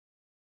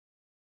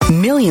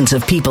Millions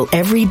of people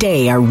every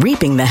day are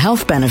reaping the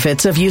health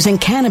benefits of using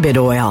cannabis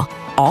oil,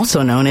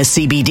 also known as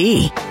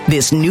CBD.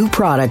 This new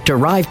product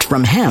derived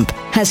from hemp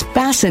has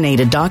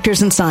fascinated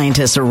doctors and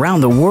scientists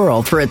around the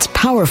world for its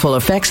powerful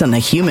effects on the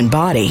human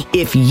body.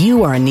 If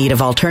you are in need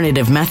of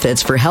alternative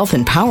methods for health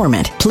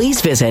empowerment, please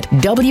visit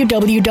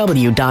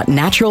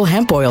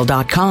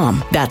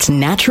www.naturalhempoil.com. That's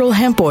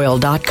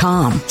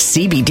naturalhempoil.com.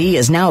 CBD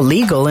is now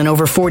legal in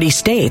over 40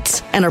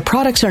 states, and our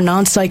products are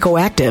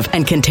non-psychoactive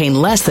and contain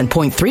less than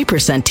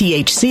 0.3%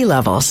 THC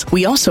levels.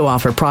 We also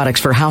offer products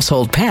for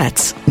household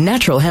pets.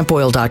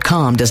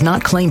 Naturalhempoil.com does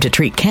not claim to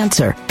treat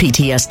cancer,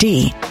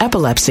 PTSD,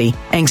 epilepsy,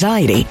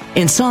 anxiety,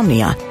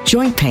 insomnia,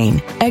 joint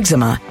pain,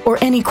 eczema, or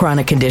any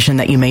chronic condition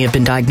that you may have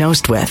been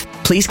diagnosed with.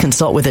 Please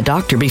consult with a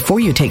doctor before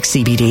you take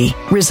CBD.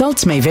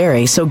 Results may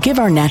vary, so give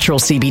our natural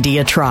CBD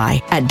a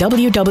try at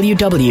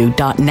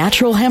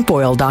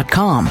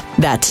www.naturalhempoil.com.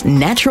 That's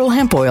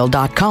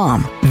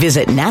naturalhempoil.com.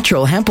 Visit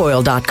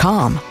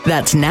naturalhempoil.com.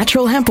 That's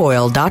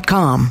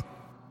naturalhempoil.com.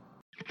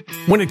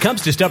 When it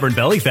comes to stubborn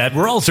belly fat,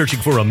 we're all searching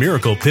for a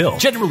miracle pill.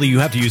 Generally, you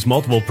have to use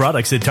multiple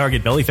products that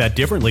target belly fat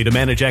differently to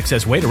manage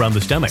excess weight around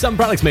the stomach. Some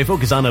products may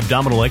focus on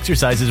abdominal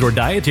exercises or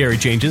dietary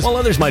changes, while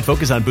others might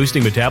focus on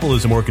boosting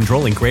metabolism or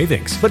controlling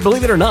cravings. But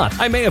believe it or not,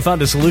 I may have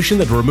found a solution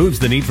that removes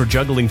the need for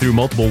juggling through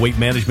multiple weight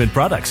management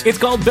products. It's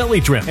called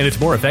Belly Trim, and it's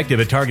more effective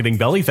at targeting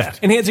belly fat,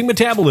 enhancing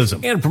metabolism,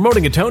 and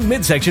promoting a toned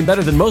midsection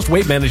better than most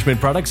weight management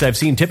products I've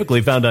seen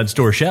typically found on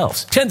store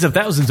shelves. Tens of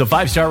thousands of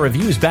 5-star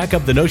reviews back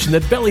up the notion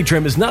that Belly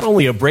Trim is not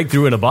only a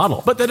breakthrough in a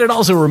bottle, but that it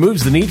also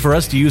removes the need for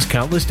us to use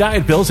countless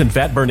diet pills and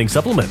fat-burning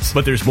supplements.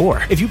 But there's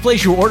more. If you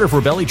place your order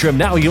for Belly Trim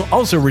now, you'll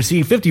also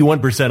receive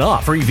 51%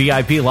 off, free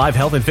VIP live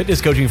health and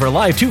fitness coaching for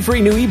life, 2 free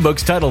new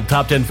ebooks titled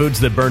Top 10 Foods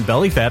That Burn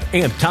Belly Fat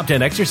and Top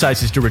 10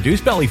 Exercises to Reduce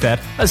Belly Fat,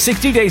 a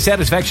 60-day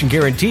satisfaction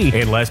guarantee,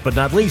 and last but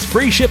not least,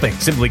 free shipping.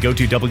 Simply go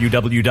to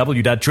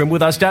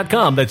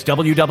www.trimwithus.com. That's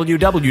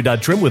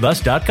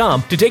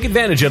www.trimwithus.com to take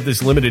advantage of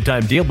this limited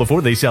time deal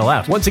before they sell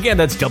out. Once again,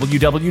 that's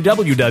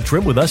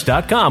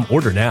www.trimwithus.com.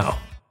 Order now.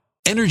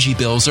 Energy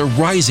bills are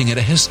rising at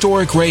a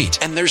historic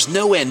rate, and there's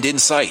no end in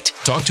sight.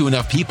 Talk to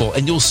enough people,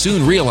 and you'll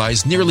soon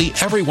realize nearly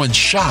everyone's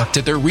shocked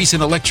at their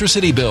recent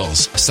electricity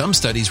bills. Some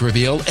studies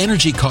reveal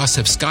energy costs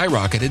have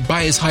skyrocketed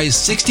by as high as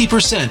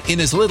 60%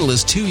 in as little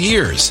as 2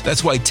 years.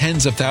 That's why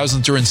tens of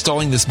thousands are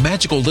installing this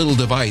magical little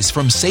device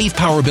from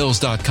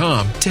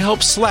SavePowerBills.com to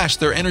help slash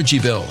their energy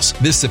bills.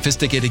 This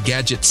sophisticated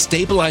gadget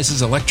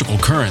stabilizes electrical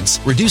currents,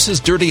 reduces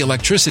dirty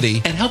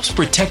electricity, and helps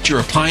protect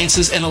your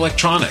appliances and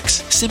electronics.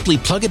 Simply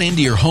plug it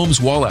into your home's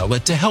wall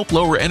outlet to help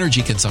lower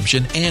energy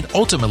consumption and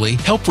ultimately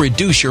help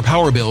reduce your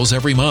power bills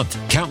every month.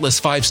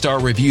 Countless 5-star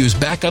reviews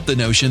back up the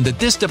notion that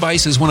this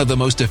device is one of the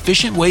most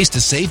efficient ways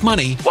to save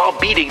money while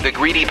beating the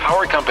greedy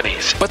power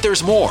companies. But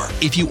there's more.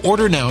 If you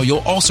order now, you'll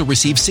also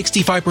receive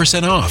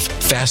 65% off,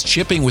 fast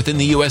shipping within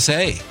the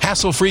USA,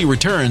 hassle-free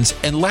returns,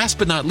 and last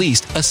but not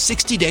least, a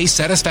 60-day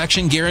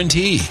satisfaction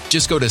guarantee.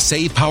 Just go to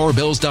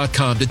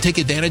SavePowerBills.com to take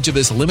advantage of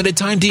this limited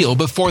time deal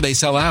before they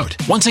sell out.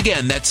 Once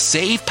again, that's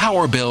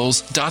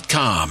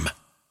SavePowerBills.com.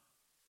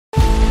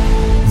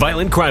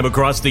 Violent crime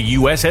across the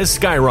U.S. has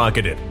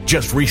skyrocketed.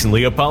 Just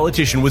recently, a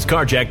politician was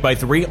carjacked by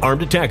 3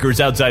 armed attackers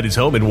outside his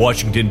home in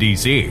Washington,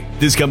 D.C.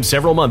 This comes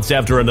several months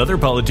after another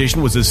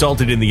politician was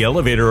assaulted in the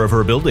elevator of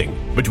her building.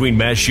 Between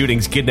mass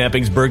shootings,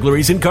 kidnappings,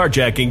 burglaries, and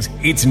carjackings,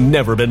 it's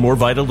never been more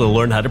vital to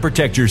learn how to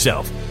protect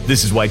yourself.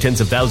 This is why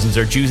tens of thousands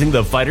are choosing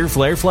the Fighter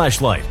Flare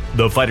flashlight.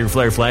 The Fighter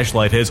Flare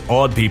flashlight has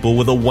awed people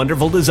with a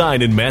wonderful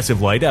design and massive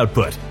light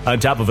output. On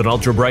top of an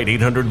ultra-bright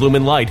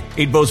 800-lumen light,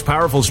 it boasts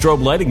powerful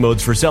strobe lighting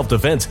modes for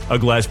self-defense, a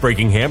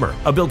glass-breaking hammer,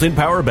 a built-in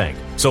power bank,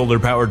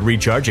 solar-powered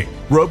recharging,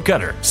 rope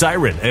cutter,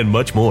 siren, and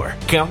much more.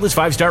 Countless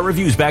 5-star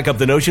reviews back up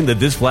the notion that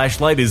this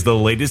flashlight is the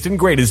latest and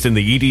greatest in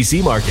the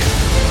EDC market.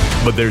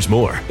 But there's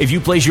more. If you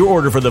place your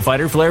order for the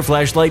Fighter Flare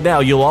flashlight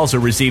now, you'll also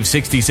receive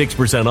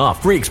 66%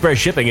 off, free express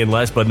shipping, and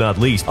last but not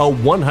least, a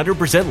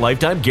 100%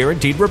 lifetime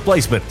guaranteed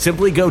replacement.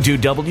 Simply go to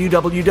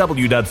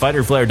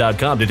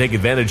www.fighterflare.com to take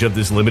advantage of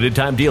this limited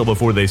time deal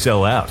before they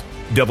sell out.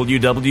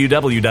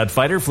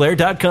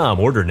 www.fighterflare.com.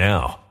 Order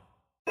now.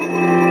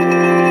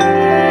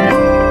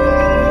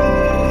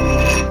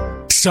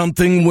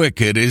 Something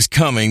wicked is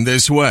coming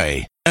this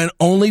way, and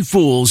only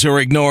fools are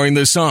ignoring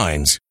the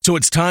signs. So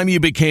it's time you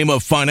became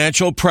a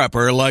financial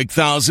prepper like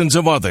thousands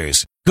of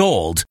others.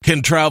 Gold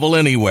can travel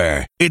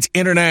anywhere. It's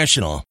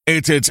international.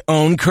 It's its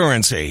own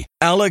currency.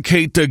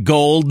 Allocate to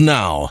gold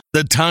now,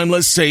 the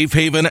timeless safe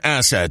haven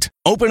asset.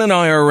 Open an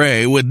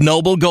IRA with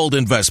Noble Gold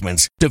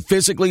Investments to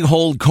physically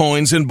hold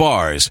coins and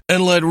bars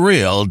and let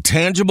real,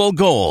 tangible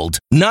gold,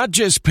 not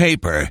just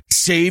paper,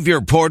 Save your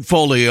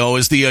portfolio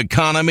as the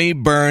economy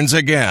burns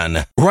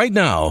again. Right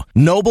now,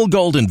 Noble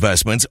Gold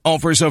Investments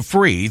offers a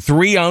free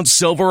 3-ounce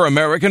silver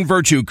American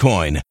Virtue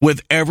coin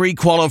with every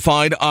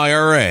qualified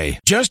IRA.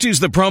 Just use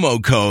the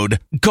promo code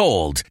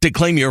GOLD to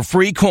claim your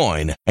free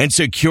coin and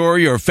secure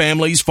your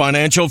family's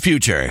financial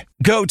future.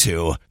 Go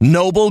to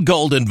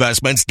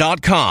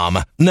noblegoldinvestments.com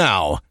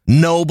now.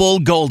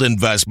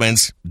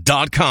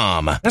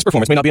 noblegoldinvestments.com. Past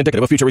performance may not be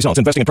indicative of future results.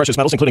 Investing in precious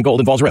metals, including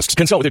gold, involves risks.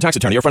 Consult with your tax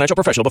attorney or financial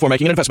professional before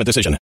making an investment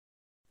decision.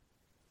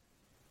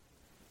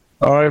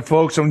 All right,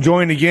 folks, I'm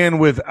joined again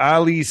with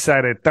Ali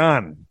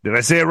Saretan. Did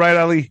I say it right,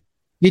 Ali?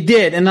 You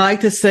did. And I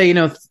like to say,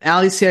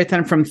 Ali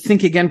Saretan from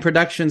Think Again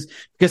Productions,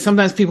 because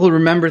sometimes people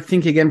remember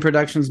Think Again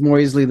Productions more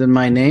easily than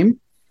my name.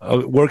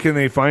 Where can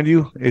they find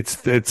you? It's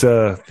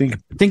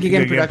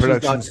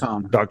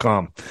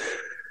thinkagainproductions.com.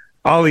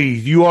 Ali,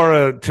 you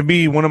are, to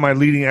me, one of my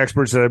leading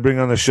experts that I bring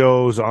on the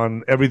shows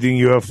on everything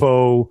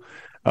UFO,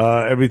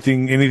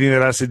 anything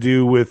that has to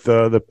do with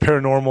the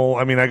paranormal.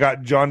 I mean, I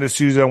got John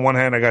D'Souza on one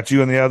hand, I got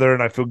you on the other,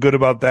 and I feel good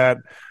about that.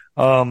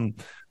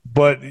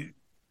 But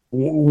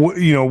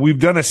we've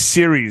done a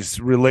series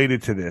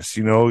related to this.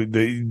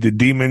 The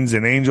demons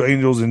and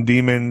angels and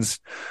demons,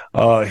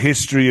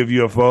 history of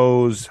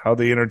UFOs, how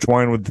they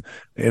intertwine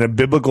in a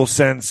biblical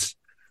sense.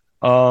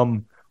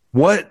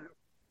 What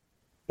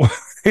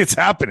it's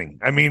happening.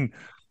 I mean,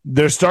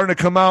 they're starting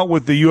to come out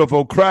with the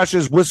UFO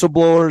crashes,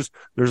 whistleblowers.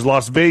 There's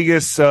Las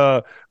Vegas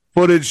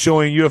footage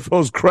showing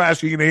UFOs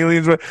crashing and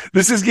aliens.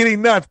 This is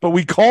getting nuts, but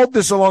we called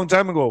this a long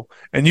time ago.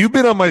 And you've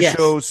been on my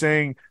show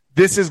saying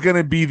this is going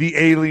to be the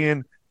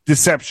alien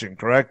deception,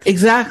 correct?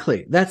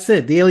 Exactly. That's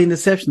it, the alien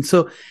deception.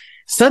 So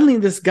suddenly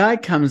this guy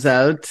comes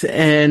out,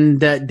 and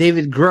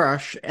David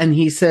Grush, and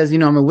he says,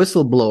 I'm a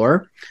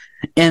whistleblower.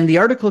 And the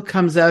article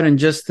comes out in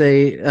just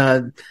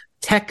a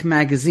tech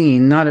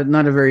magazine, not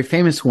a very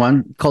famous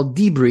one, called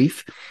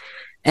Debrief,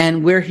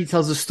 and where he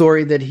tells a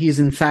story that he's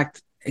in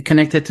fact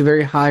connected to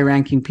very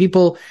high-ranking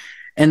people,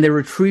 and they're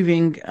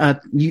retrieving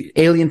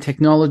alien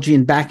technology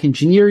and back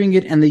engineering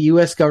it, and the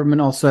U.S.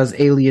 government also has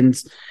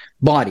aliens'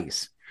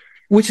 bodies,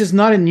 which is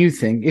not a new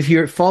thing. If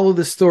you follow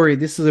the story,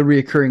 this is a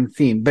reoccurring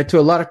theme. But to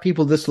a lot of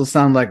people, this will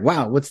sound like,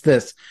 wow, what's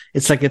this?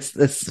 It's like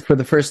it's for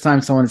the first time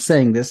someone is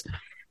saying this.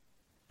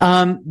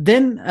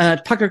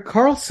 Then Tucker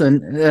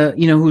Carlson,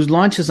 who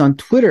launches on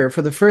Twitter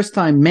for the first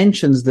time,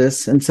 mentions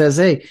this and says,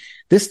 hey,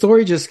 this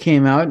story just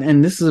came out,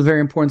 and this is a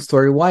very important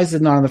story. Why is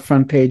it not on the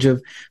front page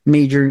of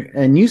major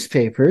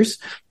newspapers?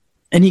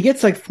 And he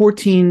gets like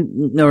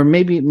 15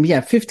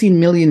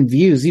 million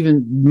views,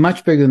 even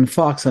much bigger than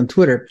Fox on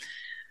Twitter.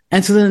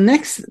 And so the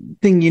next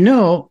thing you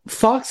know,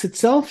 Fox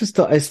itself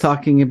is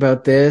talking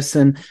about this,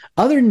 and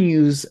other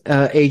news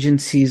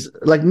agencies,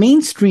 like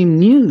mainstream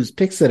news,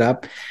 picks it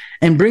up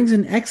and brings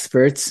in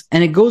experts,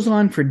 and it goes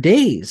on for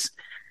days.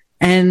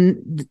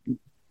 And,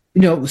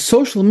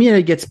 social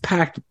media gets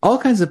packed. All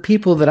kinds of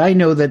people that I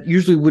know that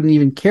usually wouldn't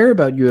even care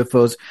about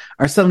UFOs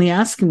are suddenly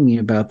asking me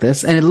about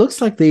this. And it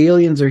looks like the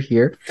aliens are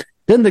here.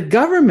 Then the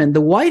government, the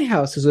White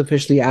House, is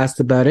officially asked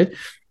about it.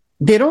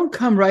 They don't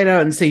come right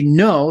out and say,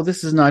 no,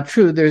 this is not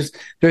true. There's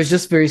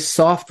just very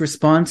soft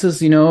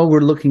responses. We're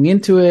looking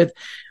into it.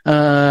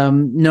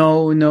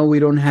 No, we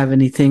don't have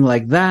anything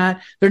like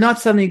that. They're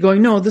not suddenly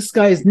going, no, this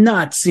guy is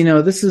nuts.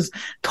 This is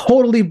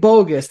totally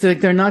bogus.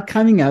 They're not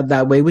coming out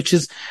that way, which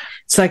is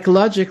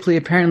psychologically,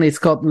 apparently it's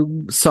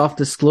called soft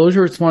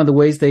disclosure. It's one of the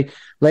ways they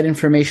let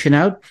information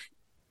out.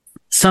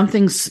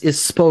 Something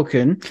is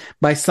spoken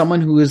by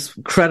someone who is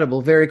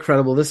credible, very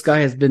credible. This guy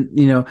has been,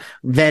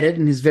 vetted,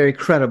 and he's very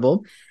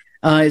credible.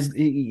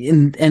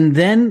 And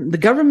then the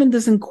government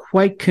doesn't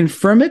quite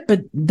confirm it,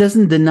 but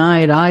doesn't deny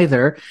it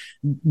either,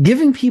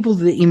 giving people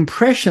the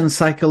impression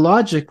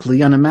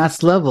psychologically on a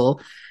mass level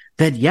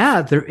that,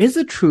 there is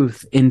a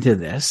truth into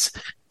this.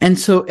 And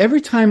so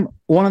every time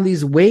one of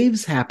these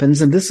waves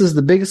happens, and this is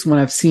the biggest one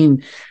I've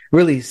seen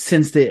really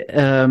since the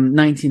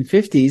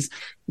 1950s,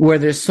 where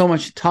there's so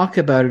much talk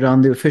about it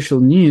on the official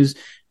news,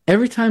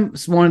 every time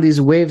one of these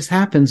waves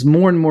happens,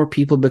 more and more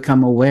people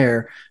become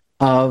aware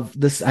of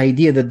this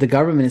idea that the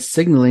government is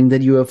signaling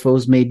that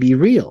UFOs may be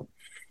real,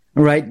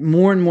 right?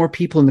 More and more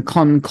people in the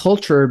common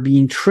culture are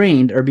being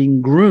trained, are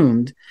being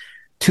groomed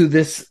to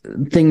this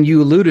thing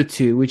you alluded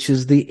to, which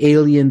is the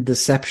alien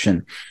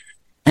deception.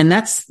 And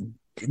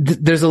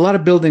there's a lot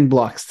of building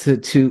blocks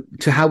to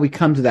how we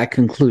come to that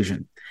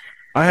conclusion.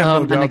 I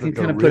have no doubt that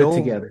they're real. Put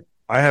it together.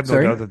 I have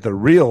no doubt that they're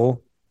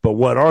real, but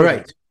what are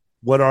they?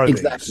 What are they?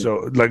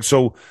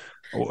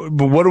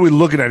 But what are we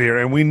looking at here?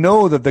 And we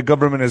know that the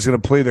government is going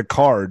to play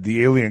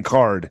the alien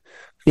card.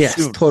 Yes,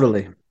 soon.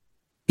 Totally.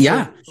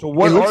 Yeah. So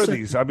what are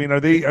these? I mean, are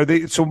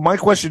they? So my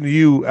question to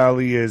you,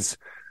 Ali, is,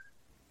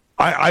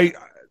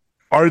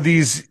 are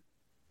these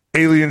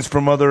aliens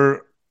from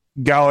other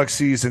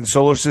galaxies and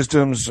solar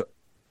systems?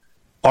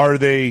 Are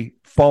they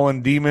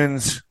fallen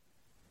demons?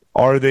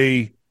 Are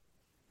they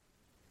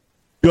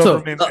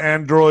government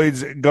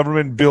androids,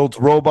 government-built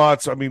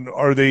robots? I mean,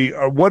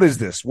 what is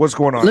this? What's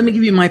going on? Let me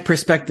give you my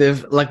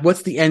perspective. Like,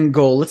 what's the end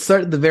goal? Let's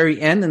start at the very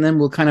end, and then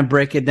we'll kind of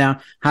break it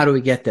down. How do we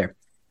get there?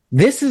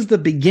 This is the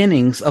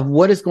beginnings of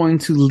what is going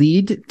to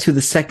lead to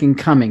the second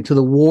coming, to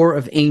the war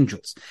of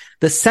angels.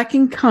 The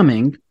second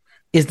coming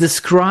is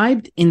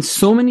described in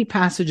so many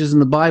passages in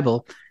the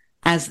Bible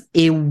as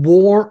a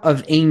war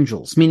of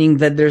angels, meaning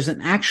that there's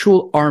an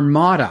actual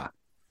armada.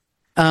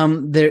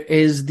 There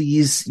is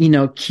these,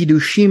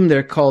 kiddushim,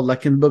 they're called,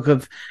 like in the book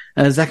of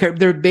Zechariah.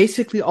 They're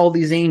basically all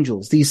these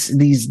angels,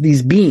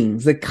 these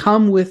beings that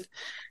come with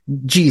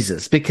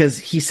Jesus, because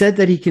he said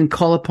that he can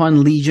call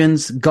upon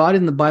legions. God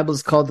in the Bible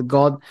is called the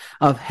God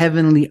of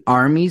heavenly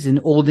armies. In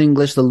Old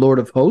English, the Lord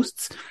of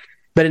hosts.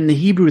 But in the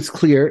Hebrew, it's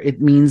clear it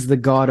means the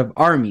God of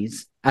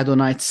armies,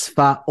 Adonai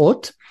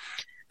Tzvaot.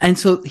 And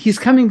so he's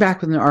coming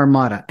back with an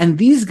armada. And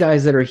these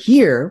guys that are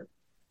here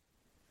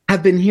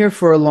have been here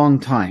for a long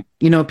time.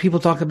 People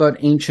talk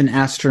about ancient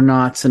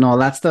astronauts and all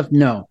that stuff.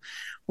 No.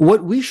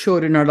 What we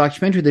showed in our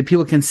documentary that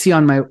people can see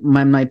on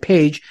my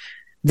page,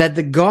 that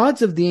the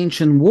gods of the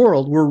ancient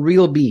world were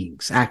real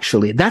beings,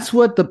 actually. That's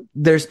what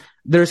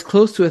there's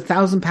close to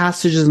 1,000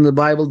 passages in the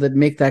Bible that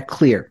make that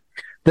clear.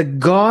 The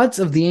gods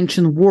of the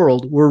ancient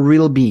world were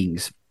real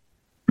beings.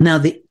 Now,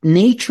 the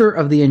nature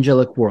of the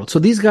angelic world. So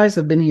these guys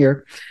have been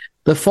here.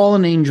 The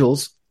fallen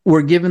angels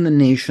were given the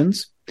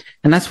nations.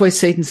 And that's why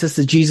Satan says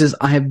to Jesus,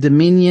 I have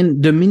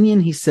dominion. Dominion,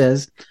 he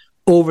says,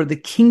 over the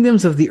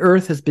kingdoms of the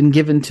earth has been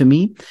given to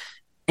me,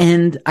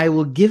 and I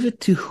will give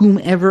it to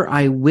whomever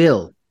I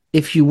will.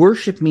 If you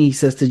worship me, he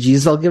says to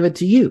Jesus, I'll give it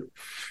to you.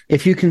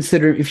 If you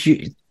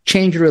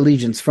change your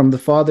allegiance from the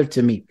Father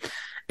to me,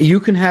 you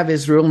can have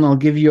Israel and I'll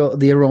give you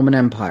the Roman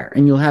Empire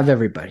and you'll have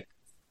everybody.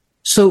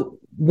 So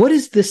what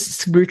is this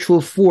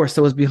spiritual force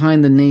that was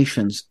behind the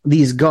nations,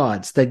 these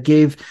gods that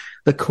gave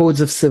the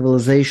codes of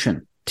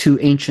civilization to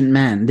ancient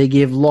man? They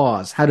gave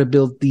laws, how to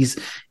build these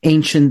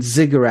ancient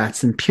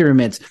ziggurats and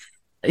pyramids,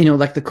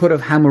 like the Code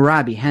of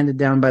Hammurabi handed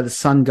down by the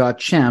sun god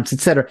Shams,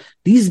 etc.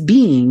 These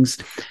beings,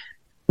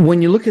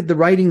 when you look at the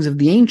writings of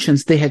the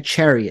ancients, they had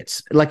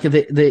chariots. Like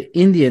the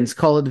Indians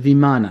call it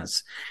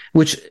vimanas,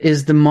 which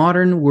is the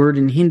modern word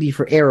in Hindi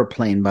for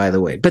aeroplane, by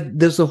the way. But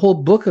there's a whole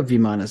book of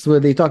vimanas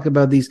where they talk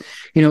about these,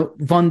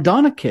 von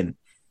Däniken,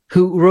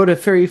 who wrote a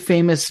very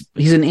famous,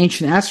 he's an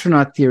ancient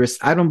astronaut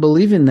theorist. I don't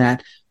believe in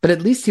that, but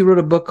at least he wrote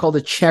a book called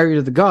The Chariot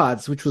of the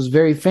Gods, which was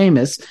very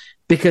famous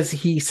because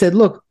he said,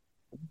 look,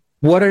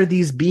 what are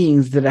these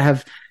beings that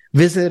have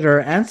visited our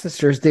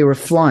ancestors? They were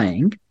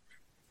flying.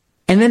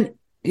 And then,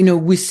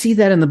 we see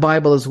that in the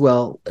Bible as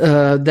well,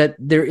 that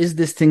there is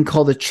this thing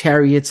called the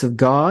chariots of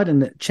God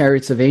and the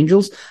chariots of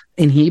angels.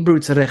 In Hebrew,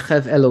 it's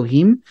Rechev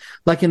Elohim.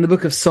 Like in the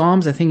book of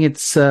Psalms, I think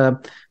it's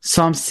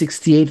Psalm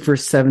 68,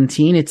 verse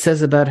 17. It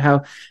says about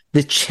how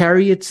the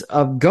chariots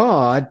of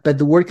God, but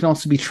the word can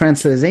also be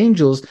translated as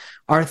angels,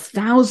 are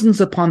thousands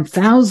upon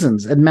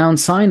thousands at Mount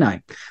Sinai.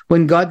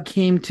 When God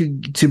came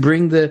to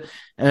bring the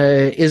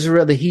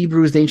Israel, the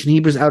Hebrews, the ancient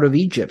Hebrews out of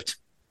Egypt,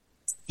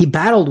 he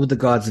battled with the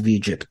gods of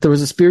Egypt. There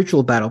was a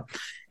spiritual battle.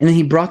 And then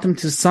he brought them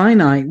to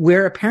Sinai,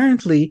 where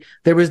apparently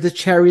there was the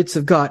chariots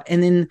of God.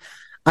 And in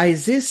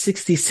Isaiah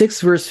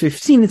 66, verse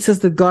 15, it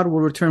says that God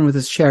will return with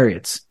his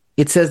chariots.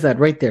 It says that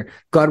right there.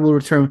 God will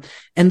return.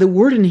 And the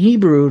word in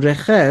Hebrew,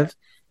 rechev,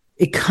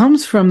 it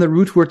comes from the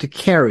root word to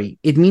carry.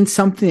 It means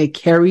something that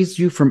carries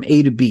you from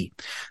A to B.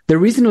 The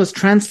reason it was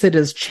translated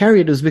as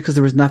chariot was because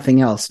there was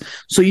nothing else.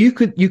 So you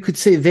could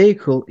say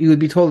vehicle, you would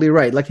be totally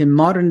right. Like in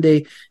modern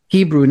day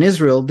Hebrew in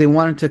Israel, they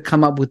wanted to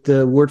come up with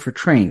the word for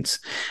trains.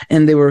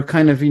 And they were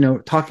kind of,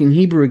 talking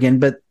Hebrew again,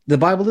 but the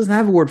Bible doesn't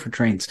have a word for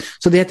trains.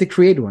 So they had to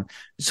create one.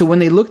 So when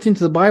they looked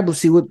into the Bible to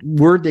see what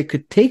word they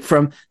could take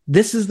from,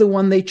 this is the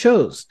one they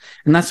chose.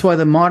 And that's why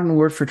the modern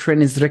word for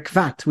train is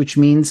rikvat, which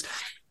means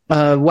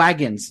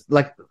wagons.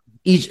 Like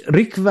each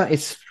rikva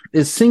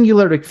is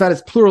singular, rikvat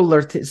is plural.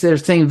 They're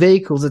saying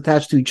vehicles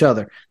attached to each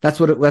other. That's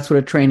what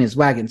a train is,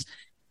 wagons.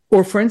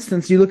 Or, for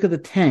instance, you look at the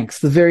tanks,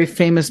 the very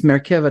famous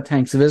Merkava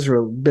tanks of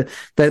Israel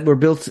that were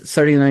built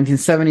starting in the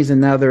 1970s, and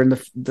now they're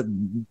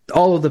in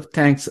all of the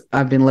tanks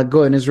have been let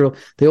go in Israel.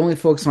 They only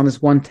focus on this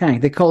one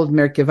tank. They call it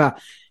Merkava.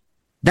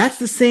 That's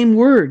the same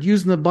word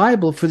used in the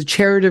Bible for the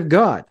chariot of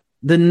God,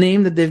 the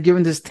name that they've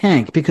given this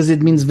tank, because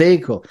it means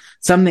vehicle,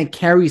 something that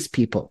carries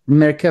people,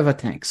 Merkava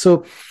tank.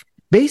 So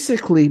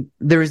basically,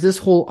 there is this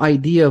whole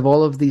idea of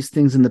all of these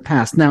things in the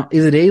past. Now,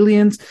 is it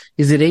aliens?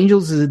 Is it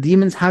angels? Is it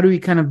demons? How do we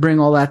kind of bring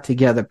all that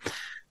together?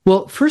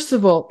 Well, first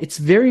of all, it's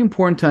very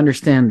important to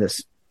understand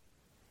this.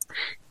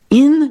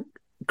 In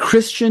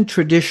Christian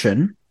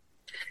tradition,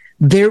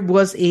 there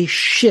was a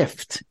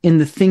shift in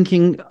the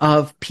thinking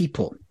of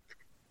people.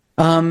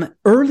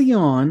 Early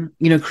on,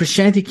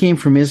 Christianity came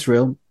from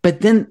Israel,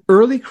 but then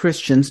early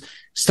Christians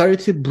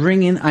started to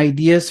bring in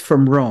ideas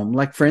from Rome.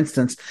 Like, for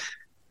instance,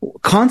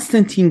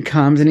 Constantine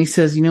comes and he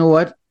says, you know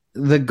what?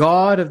 The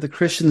God of the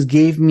Christians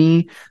gave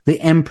me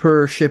the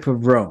emperorship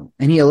of Rome.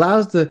 And he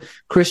allows the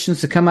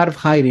Christians to come out of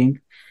hiding,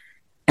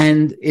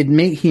 and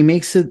he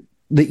makes it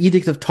the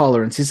Edict of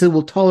Tolerance. He said,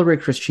 we'll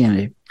tolerate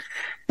Christianity.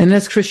 And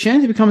as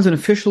Christianity becomes an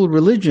official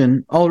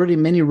religion, already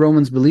many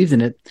Romans believed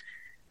in it,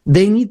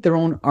 they need their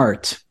own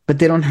art, but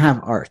they don't have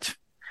art.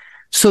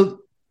 So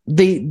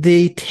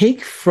they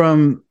take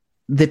from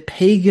the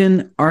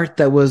pagan art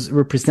that was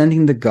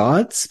representing the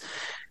gods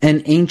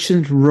and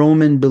ancient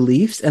Roman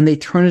beliefs, and they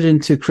turn it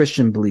into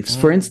Christian beliefs.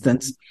 For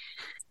instance,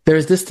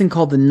 there's this thing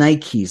called the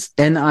Nikes,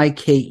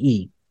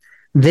 Nike.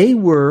 They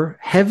were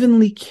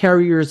heavenly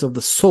carriers of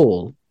the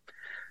soul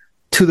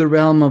to the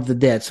realm of the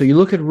dead. So you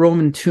look at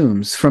Roman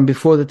tombs from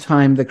before the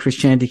time that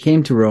Christianity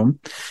came to Rome,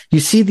 you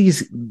see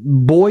these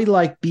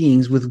boy-like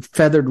beings with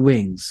feathered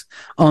wings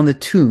on the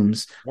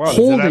tombs. Wow, does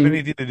that have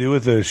anything to do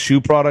with the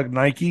shoe product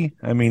Nike?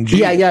 I mean,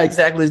 geez. Yeah,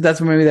 exactly.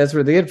 Maybe that's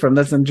where they get it from.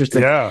 That's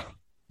interesting. Yeah.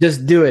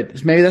 Just do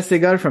it. Maybe that's where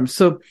they got it from.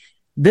 So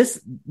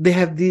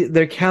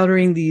they're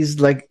carrying these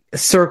like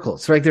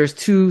circles, right? There's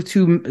two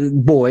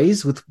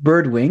boys with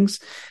bird wings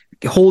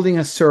holding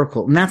a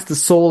circle, and that's the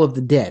soul of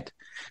the dead.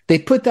 They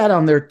put that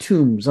on their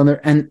tombs,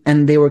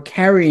 and they were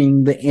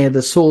carrying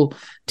the soul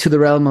to the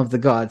realm of the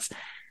gods.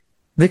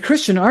 The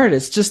Christian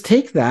artists just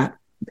take that,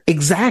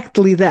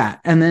 exactly that,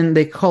 and then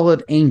they call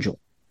it angel.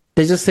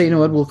 They just say, you know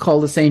what, we'll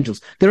call this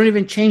angels. They don't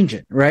even change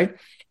it, right?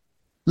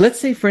 Let's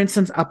say, for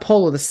instance,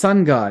 Apollo, the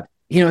sun god,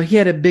 he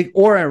had a big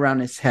aura around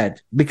his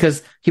head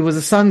because he was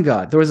a sun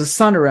god. There was a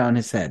sun around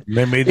his head.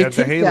 They made that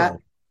the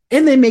halo.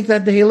 And they make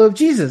that the halo of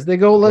Jesus. They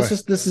go, this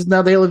is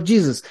now the halo of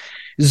Jesus.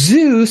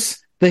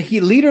 Zeus, the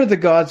leader of the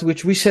gods,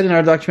 which we said in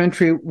our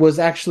documentary was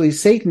actually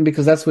Satan,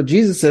 because that's what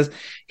Jesus says.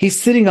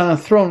 He's sitting on a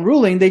throne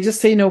ruling. They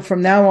just say, no,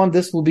 from now on,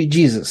 this will be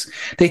Jesus.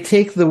 They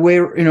take the way,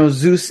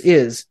 Zeus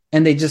is,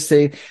 and they just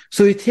say,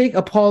 so you take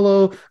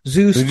Apollo,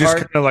 Zeus. They just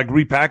kind of like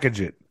repackage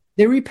it.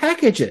 They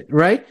repackage it,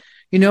 right?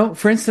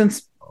 For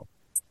instance,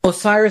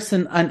 Osiris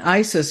and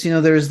Isis,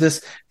 there's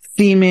this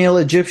female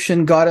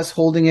Egyptian goddess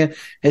holding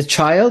a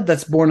child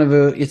that's born of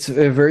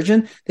a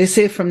virgin. They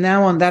say from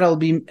now on that'll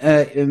be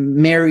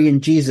Mary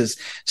and Jesus.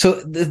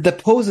 So the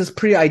pose is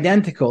pretty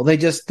identical. They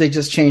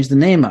just change the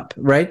name up,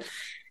 right?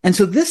 And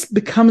so this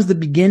becomes the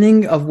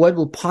beginning of what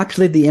will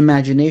populate the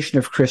imagination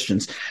of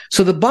Christians.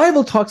 So the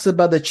Bible talks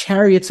about the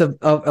chariots of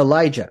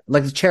Elijah,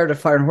 like the chariot of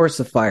fire and horse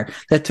of fire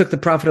that took the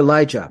prophet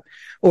Elijah,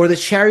 or the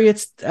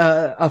chariots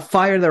of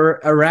fire that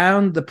were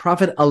around the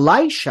prophet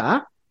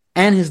Elisha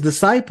and his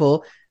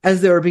disciple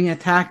as they were being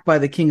attacked by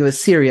the king of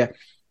Assyria.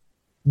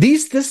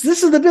 This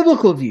is the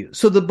biblical view.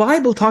 So the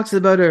Bible talks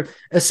about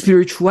a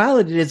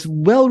spirituality that's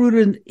well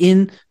rooted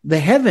in the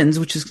heavens,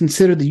 which is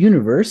considered the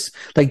universe.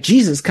 Like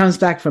Jesus comes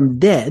back from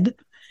dead,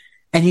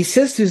 and he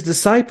says to his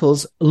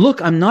disciples, look,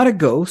 I'm not a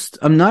ghost.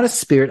 I'm not a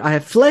spirit. I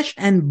have flesh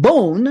and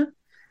bone.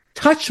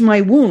 Touch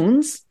my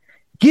wounds.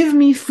 Give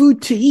me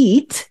food to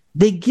eat.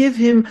 They give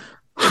him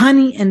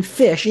honey and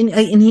fish, and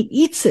he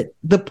eats it.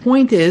 The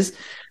point is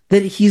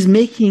that he's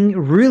making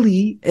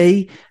really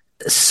a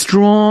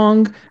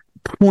strong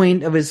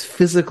point of his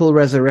physical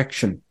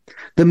resurrection.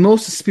 The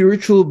most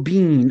spiritual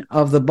being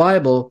of the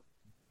Bible,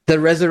 the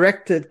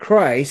resurrected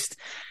Christ,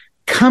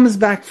 comes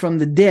back from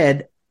the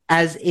dead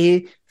as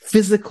a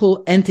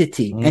physical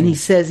entity. And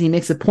he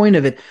makes a point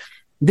of it.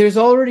 There's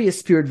already a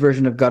spirit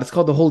version of God. It's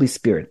called the Holy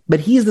Spirit.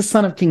 But he's the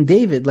son of King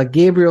David. Like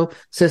Gabriel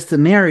says to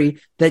Mary,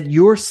 that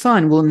your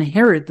son will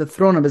inherit the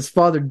throne of his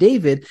father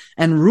David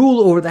and rule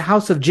over the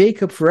house of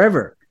Jacob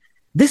forever.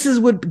 This is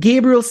what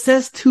Gabriel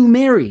says to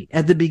Mary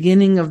at the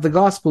beginning of the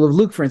Gospel of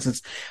Luke, for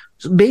instance.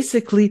 So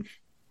basically,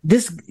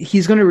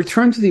 he's going to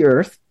return to the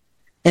earth.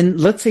 And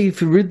let's say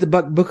if you read the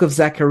book of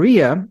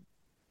Zechariah,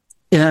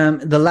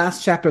 the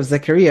last chapter of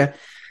Zechariah,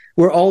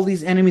 where all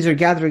these enemies are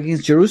gathered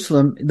against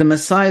Jerusalem, the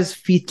Messiah's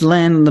feet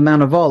land on the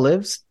Mount of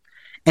Olives.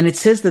 And it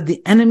says that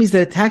the enemies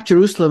that attack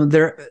Jerusalem,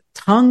 their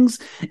tongues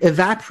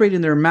evaporate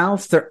in their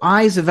mouths, their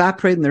eyes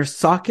evaporate in their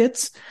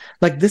sockets.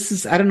 Like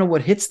I don't know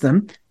what hits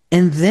them.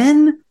 And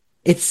then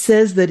it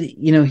says that,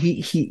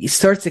 he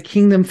starts a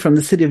kingdom from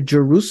the city of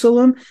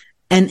Jerusalem.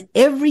 And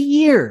every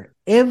year,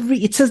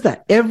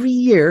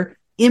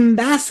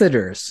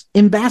 ambassadors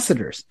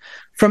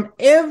from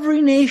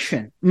every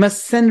nation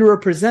must send a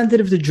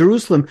representative to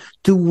Jerusalem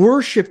to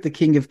worship the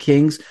King of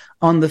Kings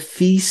on the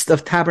Feast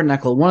of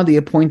Tabernacle, one of the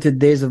appointed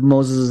days of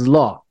Moses'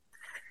 law.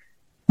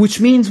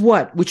 Which means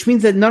what? Which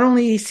means that not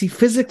only is he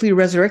physically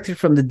resurrected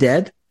from the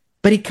dead,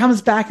 but he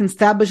comes back and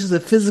establishes a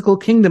physical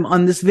kingdom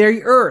on this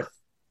very earth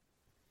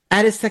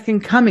at his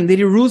second coming, that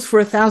he rules for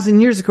 1,000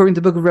 years, according to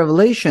the book of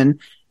Revelation.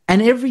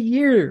 And every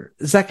year,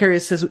 Zechariah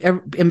says,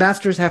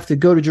 ambassadors have to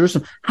go to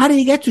Jerusalem. How do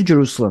you get to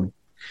Jerusalem?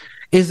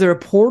 Is there a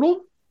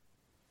portal?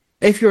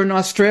 If you're in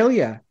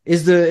Australia,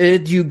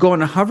 do you go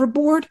on a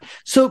hoverboard?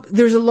 So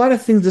there's a lot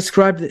of things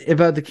described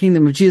about the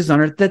kingdom of Jesus on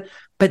earth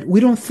but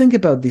we don't think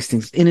about these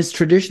things. In its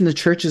tradition, the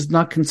church is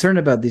not concerned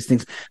about these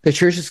things. The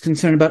church is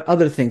concerned about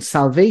other things,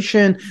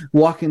 salvation,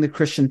 walking the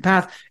Christian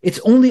path.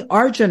 It's only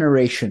our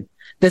generation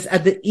that's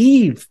at the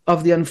eve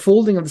of the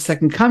unfolding of the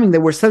second coming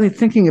that we're suddenly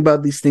thinking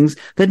about these things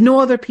that no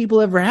other people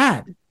ever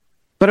had.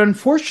 But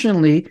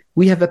unfortunately,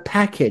 we have a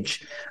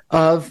package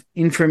of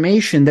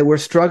information that we're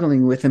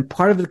struggling with, and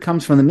part of it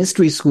comes from the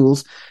mystery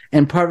schools,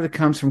 and part of it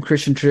comes from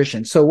Christian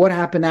tradition. So what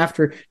happened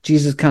after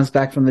Jesus comes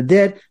back from the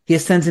dead? He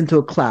ascends into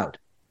a cloud.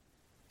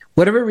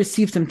 Whatever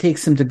receives him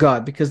takes him to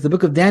God, because the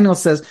book of Daniel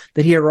says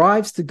that he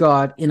arrives to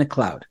God in a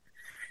cloud.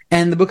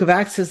 And the book of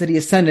Acts says that he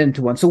ascended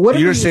into one. So what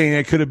you're saying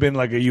it could have been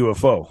like a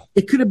UFO.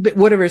 It could have been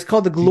whatever. It's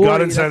called the glory. He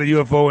got inside a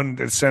UFO and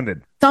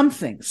ascended.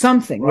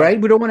 Something, right?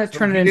 We don't want to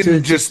turn it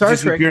into just Star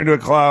disappear Trek. into a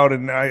cloud.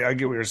 And I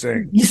get what you're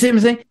saying. You see what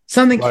I'm saying?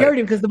 Something Right. carried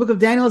him, because the book of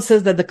Daniel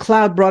says that the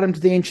cloud brought him to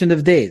the Ancient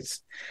of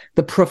Days,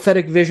 the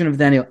prophetic vision of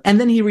Daniel. And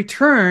then he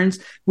returns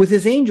with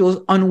his angels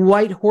on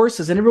white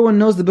horses. And everyone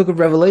knows the book of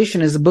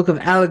Revelation is a book of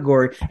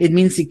allegory. It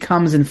means he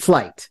comes in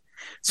flight.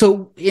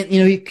 So,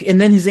 and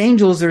then his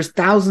angels, there's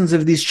thousands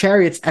of these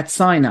chariots at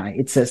Sinai.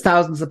 It says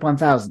thousands upon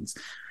thousands.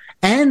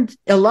 And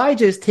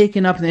Elijah is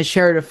taken up in a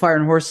chariot of fire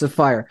and horses of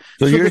fire.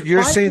 So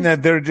you're saying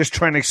that they're just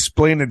trying to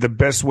explain it the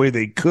best way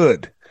they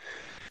could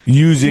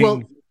using.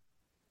 Well,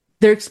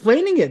 they're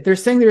explaining it. They're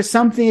saying there's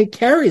something it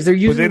carries. They're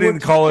using. But they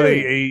didn't call it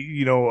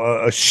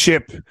a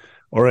ship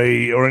or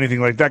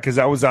anything like that, because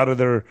that was out of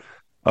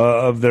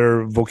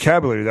their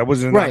vocabulary. That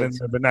wasn't right. in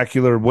the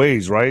vernacular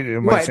ways, right?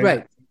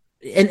 Right.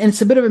 And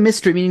it's a bit of a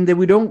mystery, meaning that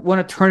we don't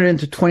want to turn it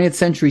into 20th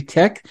century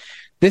tech.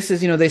 This is,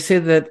 they say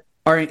that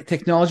our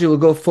technology will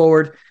go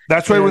forward.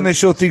 That's why when they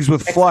show things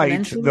with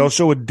flight, they'll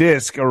show a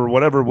disc or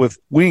whatever with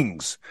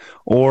wings,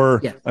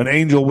 or an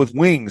angel with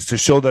wings to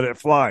show that it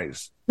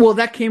flies. Well,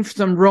 that came from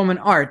some Roman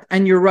art.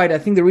 And you're right. I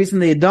think the reason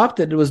they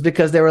adopted it was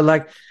because they were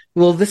like,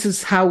 well, this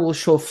is how we'll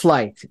show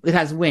flight. It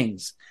has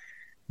wings.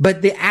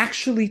 But they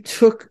actually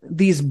took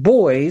these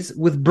boys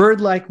with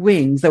bird-like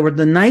wings that were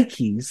the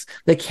Nikes,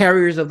 the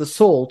carriers of the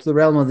soul to the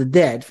realm of the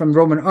dead from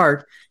Roman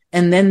art,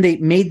 and then they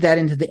made that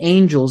into the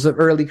angels of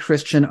early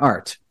Christian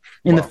art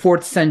in the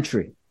 4th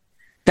century.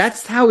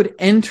 That's how it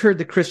entered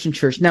the Christian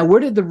church. Now, where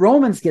did the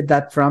Romans get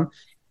that from?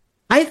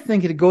 I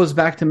think it goes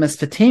back to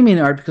Mesopotamian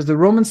art, because the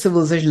Roman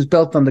civilization is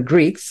built on the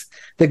Greeks.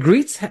 The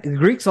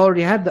Greeks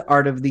already had the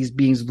art of these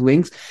beings with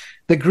wings.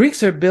 The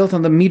Greeks are built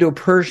on the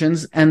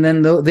Medo-Persians, and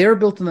then they're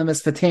built on the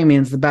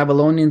Mesopotamians, the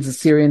Babylonians, the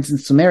Syrians, and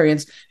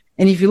Sumerians.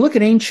 And if you look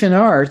at ancient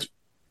art,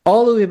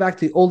 all the way back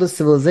to the oldest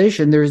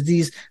civilization, there's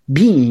these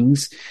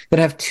beings that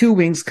have 2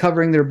 wings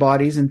covering their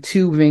bodies and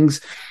 2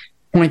 wings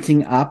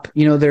pointing up.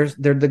 They're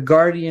the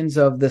guardians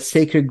of the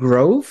sacred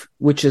grove,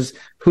 which is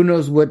who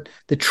knows what,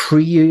 the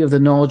tree of the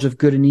knowledge of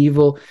good and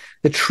evil,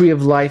 the tree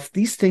of life.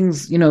 These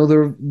things,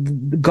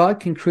 God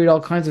can create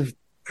all kinds of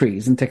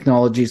trees and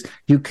technologies.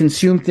 You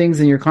consume things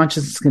and your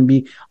consciousness can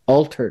be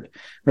altered,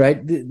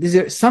 right?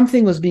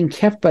 Something was being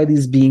kept by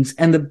these beings.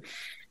 And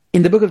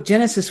in the book of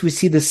Genesis, we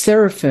see the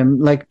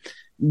seraphim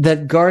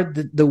that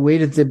guard the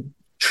way of the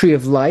tree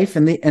of life.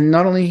 And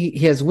not only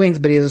he has wings,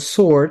 but he has a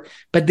sword,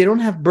 but they don't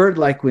have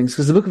bird-like wings,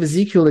 because the book of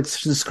Ezekiel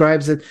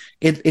describes it.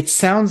 It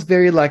sounds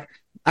very like,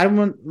 I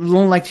don't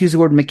like to use the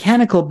word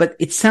mechanical, but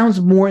it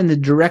sounds more in the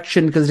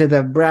direction, because they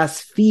have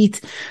brass feet.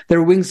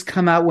 Their wings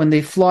come out when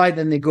they fly,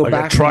 then they go like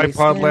back. A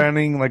tripod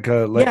landing,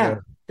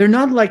 they're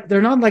not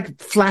like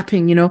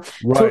flapping, Right,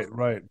 so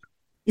right.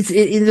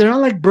 They're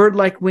not like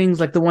bird-like wings,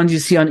 like the ones you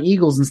see on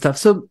eagles and stuff.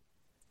 So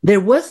there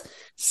was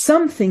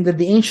something that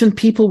the ancient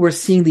people were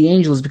seeing the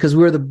angels, because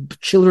we were the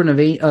children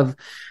of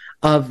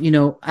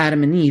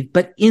Adam and Eve.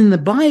 But in the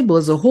Bible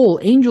as a whole,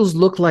 angels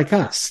look like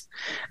us.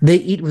 They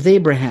eat with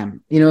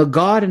Abraham.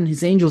 God and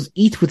his angels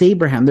eat with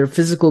Abraham. They're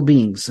physical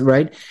beings,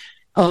 right?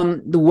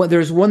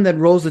 There's one that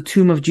rolls the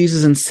tomb of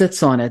Jesus and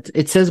sits on it.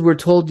 It says we're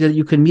told that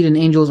you can meet an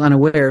angel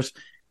unawares.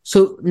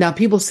 So now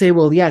people say,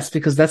 well, yes,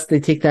 because they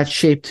take that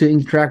shape to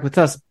interact with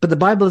us. But the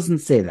Bible doesn't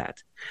say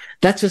that.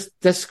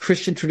 That's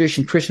Christian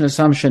tradition, Christian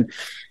assumption.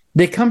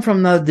 They come from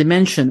another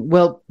dimension.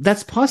 Well,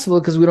 that's possible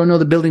because we don't know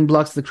the building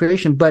blocks of the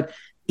creation. But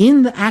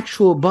in the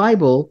actual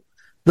Bible,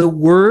 the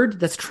word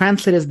that's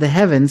translated as the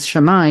heavens,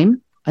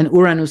 Shemaim, and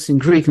Uranus in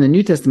Greek in the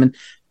New Testament,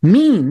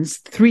 means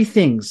 3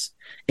 things,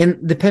 and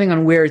depending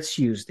on where it's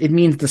used. It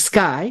means the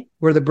sky,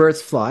 where the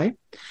birds fly.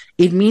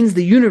 It means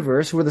the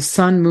universe, where the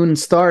sun, moon, and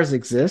stars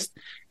exist.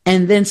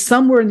 And then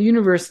somewhere in the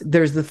universe,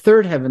 there's the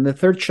 3rd heaven, the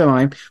 3rd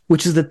Shemaim,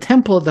 which is the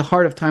temple of the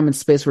heart of time and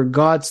space, where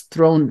God's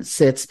throne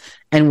sits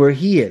and where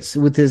he is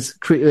with his,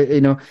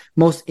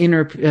 most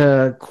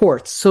inner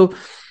courts. So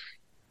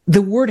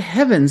the word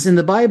heavens in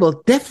the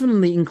Bible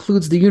definitely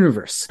includes the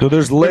universe. So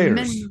there's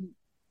layers.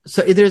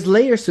 There's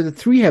layers to the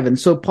 3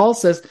 heavens. So Paul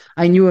says,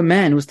 I knew a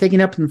man who was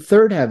taken up in the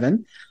 3rd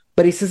heaven,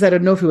 but he says, I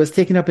don't know if he was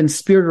taken up in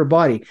spirit or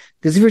body.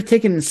 Because if you're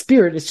taken in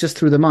spirit, it's just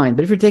through the mind.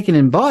 But if you're taken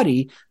in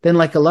body, then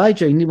like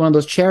Elijah, you need one of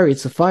those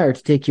chariots of fire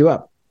to take you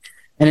up,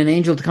 and an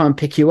angel to come and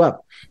pick you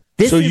up.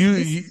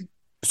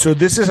 So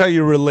this is how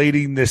you're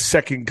relating this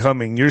second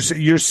coming.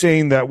 You're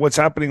saying that what's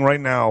happening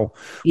right now.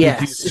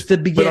 Yes, it's the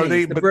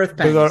beginning, the birth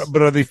pangs.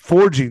 But are they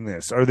forging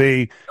this? Are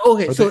they?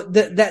 Okay,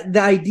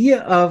 the idea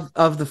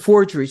of the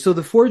forgery. So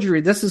the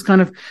forgery, this is kind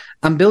of,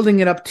 I'm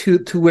building it up to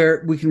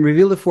where we can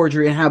reveal the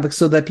forgery and how,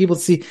 so that people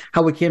see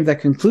how we came to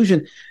that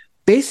conclusion.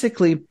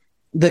 Basically,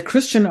 the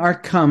Christian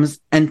art comes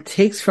and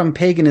takes from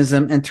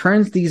paganism and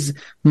turns these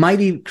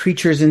mighty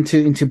creatures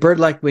into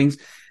bird-like wings.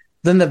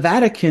 Then the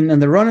Vatican and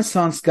the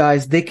Renaissance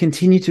guys, they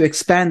continue to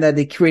expand that.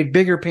 They create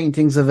bigger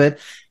paintings of it.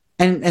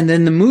 And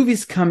then the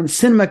movies come and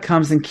cinema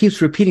comes and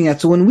keeps repeating that.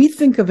 So when we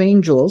think of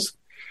angels,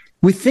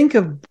 we think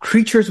of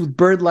creatures with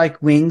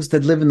bird-like wings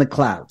that live in the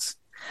clouds.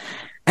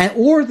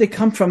 or they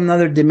come from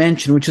another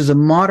dimension, which is a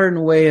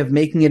modern way of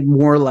making it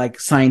more like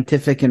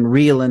scientific and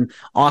real and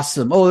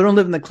awesome. Oh, they don't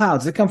live in the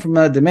clouds. They come from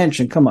another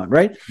dimension. Come on,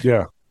 right?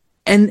 Yeah.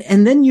 And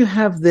then you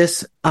have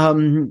this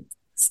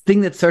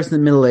thing that starts in the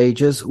Middle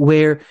Ages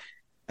where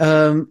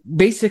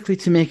basically,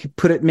 to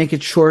make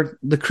it short,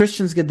 the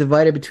Christians get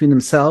divided between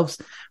themselves.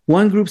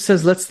 One group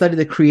says, let's study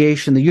the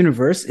creation, the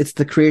universe. It's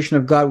the creation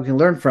of God. We can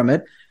learn from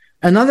it.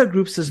 Another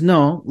group says,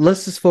 no,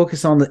 let's just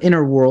focus on the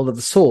inner world of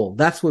the soul.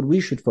 That's what we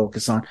should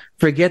focus on.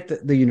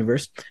 Forget the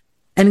universe.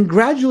 And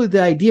gradually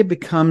the idea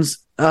becomes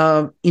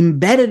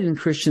embedded in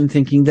Christian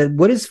thinking that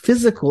what is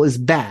physical is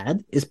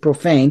bad, is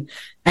profane,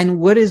 and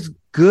what is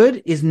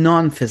good is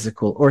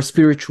non-physical or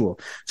spiritual.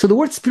 So the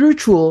word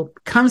spiritual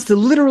comes to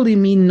literally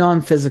mean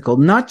non-physical,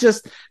 not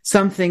just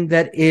something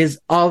that is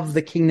of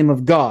the kingdom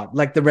of God,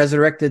 like the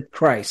resurrected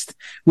Christ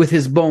with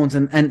his bones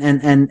and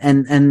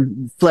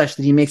flesh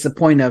that he makes a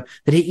point of,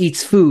 that he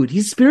eats food.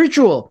 He's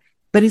spiritual,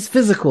 but he's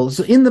physical.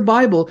 So in the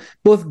Bible,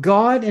 both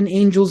God and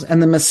angels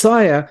and the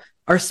Messiah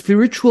are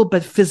spiritual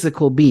but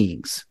physical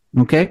beings.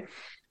 Okay?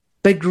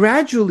 But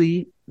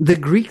gradually, the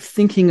Greek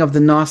thinking of the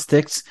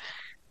Gnostics,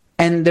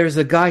 and there's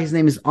a guy, his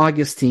name is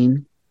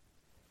Augustine,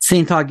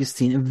 Saint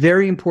Augustine, a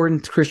very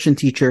important Christian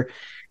teacher.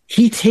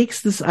 He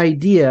takes this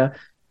idea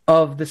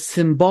of the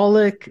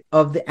symbolic,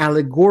 of the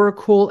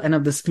allegorical, and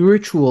of the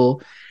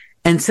spiritual,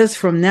 and says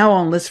from now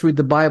on, let's read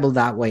the Bible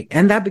that way.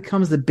 And that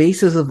becomes the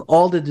basis of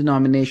all the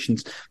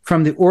denominations,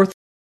 from the Orthodox.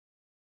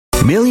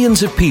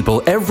 Millions of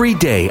people every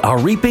day are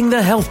reaping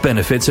the health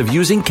benefits of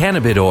using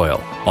cannabis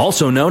oil,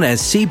 also known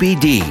as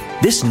CBD.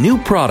 This new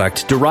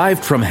product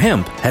derived from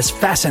hemp has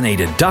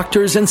fascinated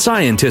doctors and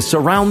scientists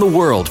around the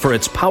world for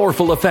its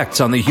powerful effects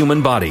on the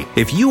human body.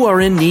 If you are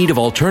in need of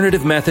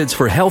alternative methods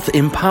for health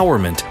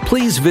empowerment,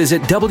 please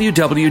visit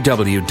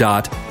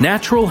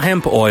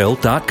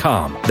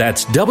www.naturalhempoil.com.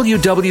 That's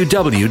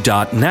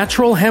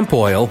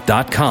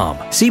www.naturalhempoil.com.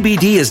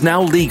 CBD is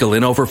now legal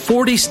in over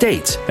 40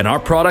 states, and our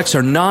products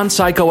are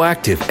non-psychoactive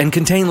and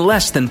contain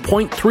less than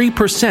 0.3%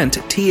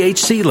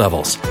 THC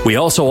levels. We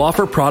also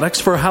offer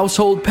products for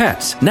household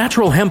pets.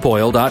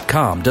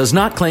 NaturalHempOil.com does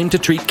not claim to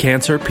treat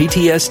cancer,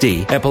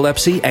 PTSD,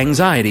 epilepsy,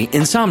 anxiety,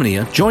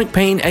 insomnia, joint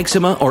pain,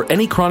 eczema, or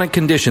any chronic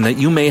condition that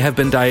you may have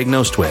been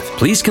diagnosed with.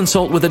 Please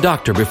consult with a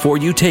doctor before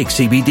you take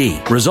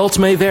CBD. Results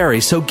may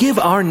vary, so give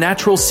our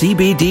natural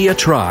CBD a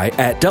try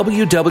at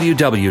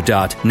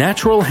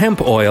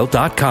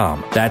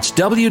www.naturalhempoil.com. That's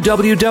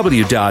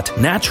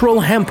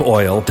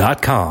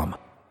www.naturalhempoil.com.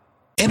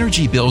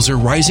 Energy bills are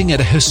rising at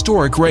a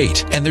historic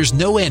rate, and there's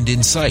no end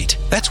in sight.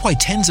 That's why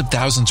tens of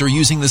thousands are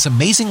using this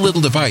amazing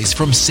little device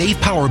from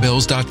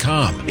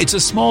SavePowerBills.com. It's a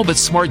small but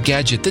smart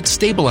gadget that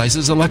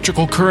stabilizes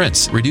electrical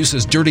currents,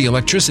 reduces dirty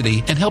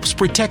electricity, and helps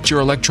protect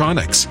your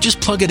electronics. Just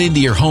plug it into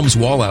your home's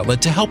wall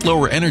outlet to help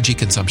lower energy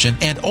consumption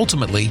and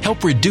ultimately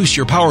help reduce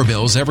your power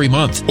bills every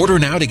month. Order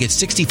now to get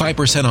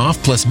 65%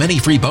 off plus many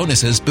free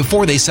bonuses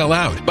before they sell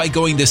out by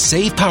going to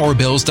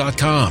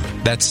SavePowerBills.com.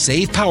 That's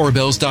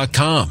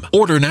SavePowerBills.com.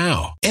 Order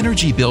now.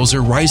 Energy bills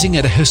are rising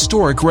at a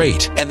historic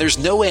rate, and there's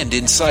no end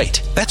in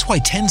sight. That's why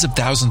tens of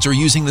thousands are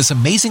using this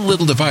amazing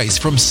little device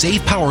from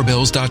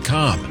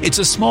SavePowerBills.com. It's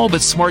a small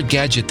but smart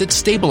gadget that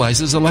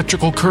stabilizes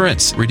electrical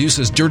currents,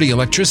 reduces dirty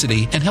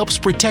electricity, and helps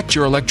protect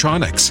your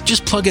electronics.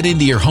 Just plug it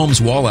into your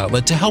home's wall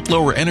outlet to help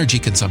lower energy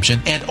consumption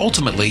and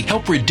ultimately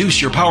help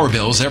reduce your power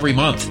bills every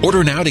month.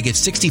 Order now to get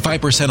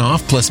 65%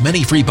 off plus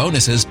many free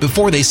bonuses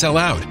before they sell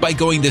out by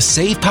going to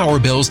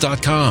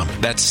SavePowerBills.com.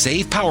 That's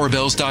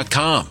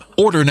SavePowerBills.com.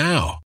 Order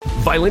now.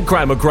 Violent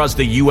crime across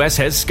the U.S.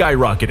 has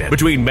skyrocketed.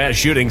 Between mass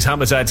shootings,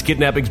 homicides,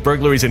 kidnappings,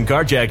 burglaries, and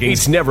carjackings,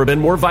 it's never been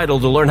more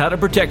vital to learn how to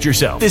protect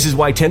yourself. This is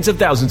why tens of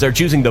thousands are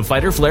choosing the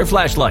Fighter Flare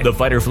flashlight. The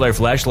Fighter Flare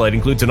flashlight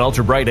includes an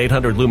ultra-bright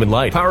 800-lumen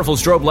light, powerful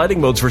strobe lighting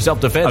modes for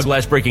self-defense, a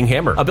glass-breaking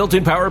hammer, a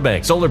built-in power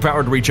bank,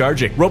 solar-powered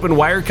recharging, rope and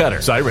wire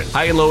cutter, siren,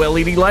 high and low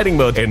LED lighting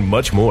mode, and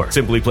much more.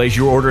 Simply place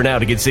your order now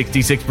to get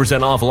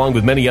 66% off along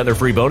with many other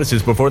free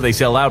bonuses before they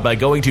sell out by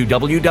going to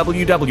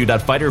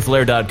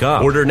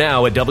www.fighterflare.com. Order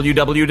now at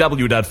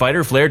www.fighterflare.com.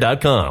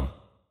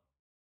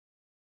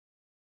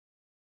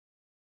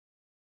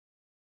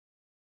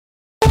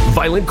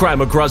 Violent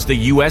crime across the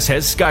U.S.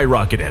 has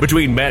skyrocketed.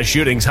 Between mass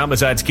shootings,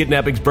 homicides,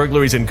 kidnappings,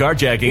 burglaries, and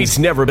carjackings, it's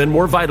never been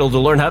more vital to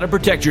learn how to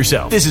protect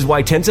yourself. This is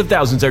why tens of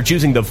thousands are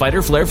choosing the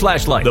Fighter Flare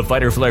flashlight. The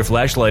Fighter Flare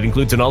flashlight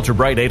includes an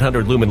ultra-bright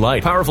 800-lumen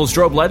light, powerful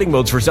strobe lighting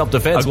modes for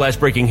self-defense, a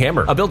glass-breaking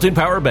hammer, a built-in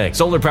power bank,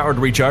 solar-powered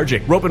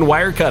recharging, rope and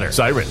wire cutter,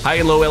 siren, high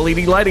and low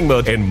LED lighting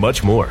mode, and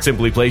much more.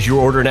 Simply place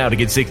your order now to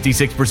get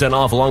 66%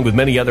 off along with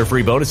many other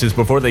free bonuses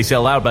before they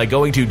sell out by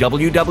going to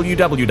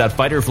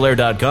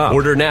www.fighterflare.com.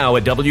 Order now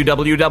at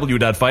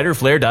www.fighterflare.com.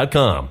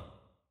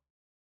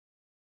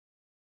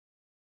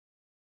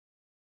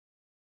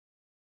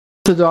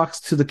 Orthodox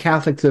to the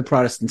Catholic to the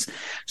Protestants.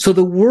 So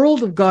the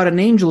world of God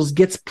and angels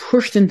gets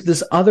pushed into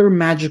this other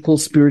magical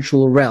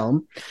spiritual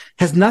realm,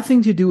 has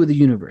nothing to do with the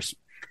universe.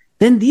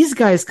 Then these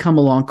guys come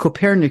along,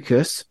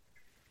 Copernicus,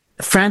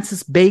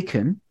 Francis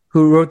Bacon,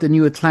 who wrote the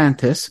New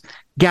Atlantis,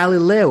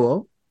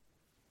 Galileo,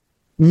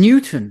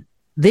 Newton.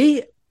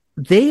 They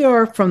they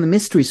are from the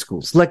mystery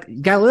schools.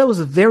 Like Galileo was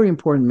a very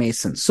important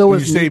Mason. So when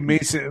was you say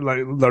Mason,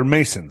 like they're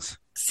Masons.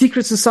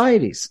 Secret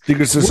societies.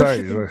 Secret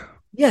societies. Right.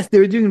 Yes, they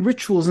were doing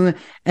rituals,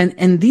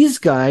 and these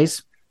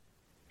guys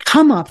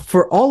come up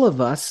for all of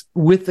us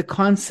with the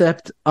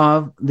concept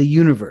of the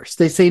universe.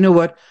 They say, you know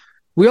what?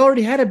 We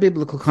already had a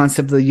biblical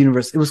concept of the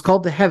universe. It was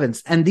called the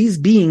heavens, and these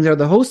beings are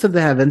the host of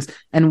the heavens,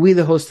 and we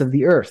the host of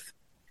the earth.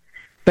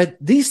 But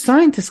these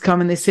scientists come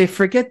and they say,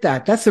 forget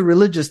that. That's a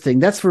religious thing.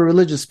 That's for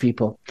religious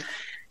people.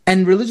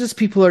 And religious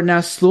people are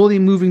now slowly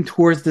moving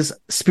towards this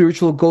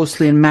spiritual,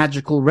 ghostly, and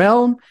magical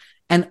realm.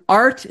 And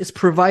art is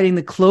providing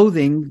the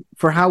clothing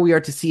for how we are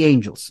to see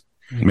angels.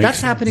 That's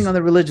sense. Happening on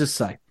the religious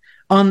side.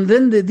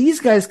 These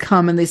guys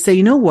come and they say,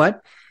 you know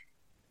what?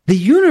 The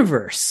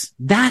universe,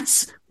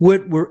 that's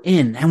what we're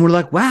in. And we're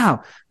like,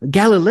 wow,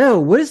 Galileo,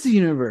 what is the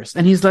universe?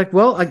 And he's like,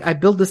 well, I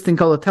built this thing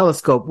called a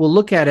telescope. We'll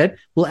look at it,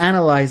 we'll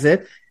analyze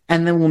it,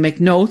 and then we'll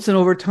make notes. And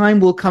over time,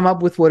 we'll come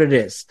up with what it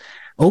is.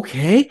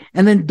 Okay.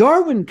 And then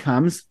Darwin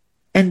comes,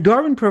 and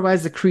Darwin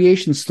provides the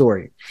creation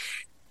story.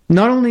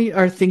 Not only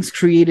are things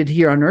created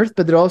here on Earth,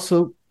 but they're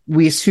also,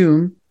 we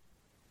assume,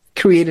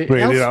 created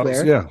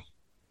elsewhere. Yeah.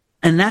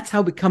 And that's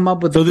how we come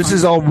up with. So this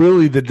is all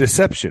really the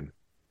deception.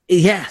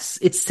 Yes,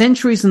 it's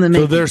centuries in the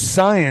making. So their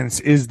science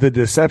is the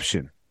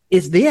deception.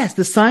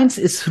 The science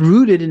is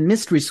rooted in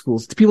mystery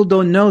schools. People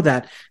don't know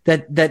that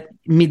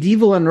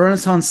medieval and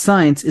Renaissance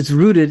science is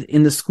rooted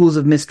in the schools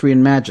of mystery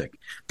and magic.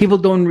 People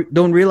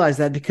don't realize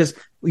that, because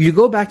you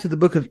go back to the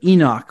book of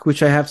Enoch,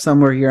 which I have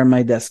somewhere here on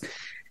my desk.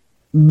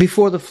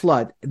 Before the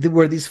flood,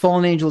 where these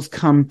fallen angels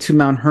come to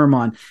Mount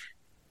Hermon,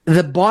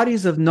 the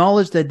bodies of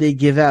knowledge that they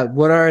give out,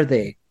 what are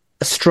they?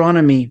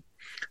 Astronomy,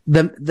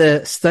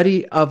 the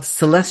study of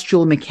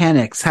celestial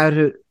mechanics, how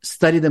to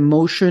study the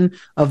motion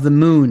of the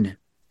moon,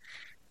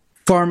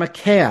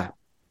 pharmakeia,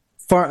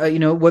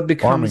 what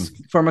becomes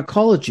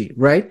pharmacology,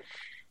 right?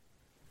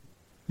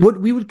 What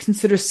we would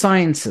consider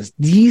sciences.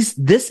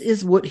 This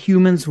is what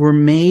humans were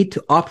made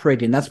to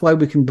operate in. That's why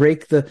we can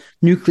break the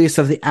nucleus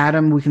of the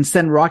atom. We can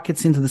send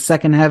rockets into the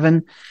second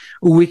heaven.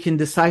 We can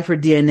decipher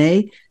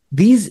DNA.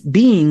 These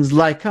beings,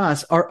 like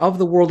us, are of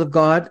the world of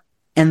God,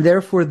 and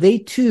therefore they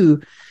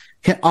too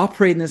can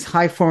operate in this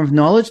high form of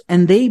knowledge,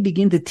 and they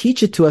begin to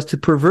teach it to us to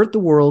pervert the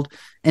world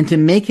and to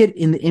make it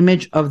in the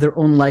image of their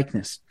own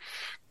likeness.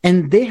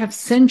 And they have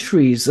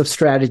centuries of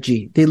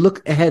strategy. They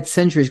look ahead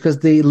centuries because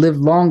they live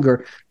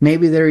longer.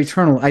 Maybe they're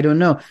eternal. I don't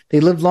know. They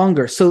live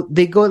longer. So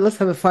they go, let's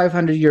have a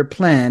 500-year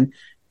plan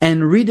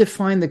and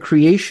redefine the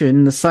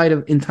creation, the side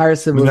of entire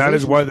civilization. And that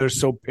is why they're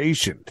so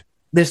patient.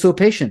 They're so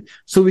patient.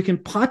 So we can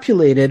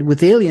populate it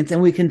with aliens,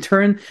 and we can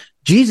turn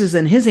Jesus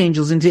and his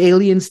angels into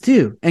aliens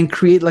too, and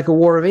create like a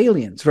war of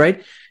aliens,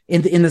 right?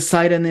 In the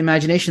side and the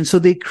imagination. So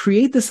they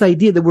create this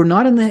idea that we're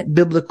not in the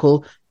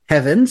biblical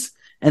heavens,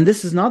 and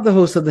this is not the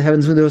host of the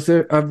heavens, we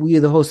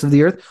the host of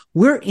the earth.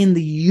 We're in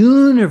the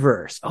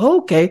universe.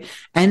 Okay.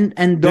 And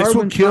Darwin, this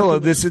will kill.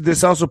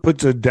 This also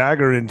puts a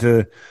dagger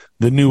into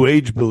the New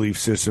Age belief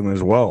system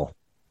as well.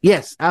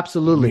 Yes,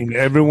 absolutely. I mean,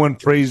 everyone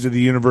prays to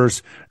the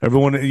universe.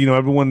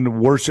 Everyone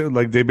worship,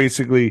 like they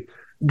basically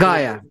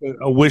Gaia,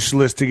 a wish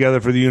list together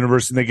for the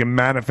universe, and they can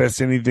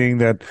manifest anything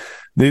that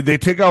they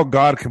take out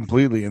God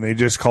completely, and they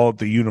just call it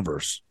the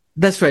universe.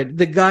 That's right.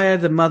 The Gaia,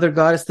 the mother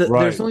goddess.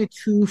 Right. There's only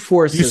two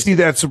forces. You see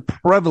that's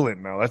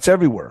prevalent now. That's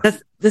everywhere.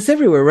 That's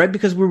everywhere, right?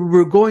 Because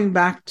we're going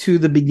back to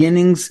the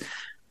beginnings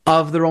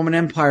of the Roman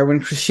Empire, when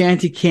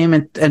Christianity came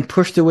and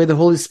pushed away the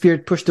Holy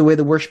Spirit, pushed away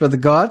the worship of the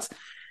gods.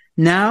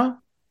 Now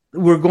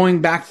we're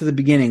going back to the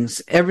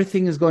beginnings.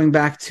 Everything is going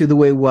back to the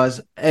way it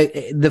was.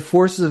 The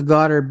forces of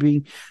God are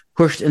being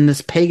pushed, and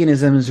this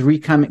paganism is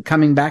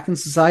coming back in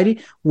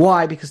society.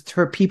 Why? Because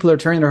people are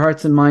turning their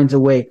hearts and minds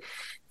away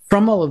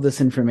from all of this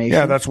information.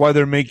 Yeah, that's why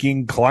they're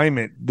making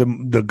climate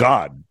the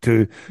god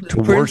to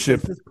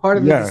worship. It's part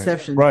of the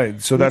deception. Right.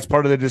 So that's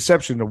part of the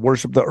deception, to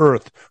worship the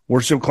earth,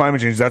 worship climate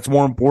change. That's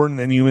more important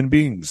than human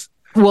beings.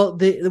 Well,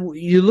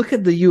 you look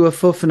at the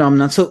UFO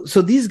phenomenon.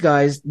 So these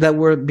guys that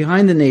were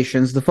behind the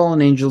nations, the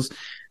fallen angels,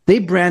 they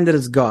branded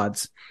as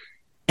gods.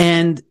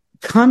 And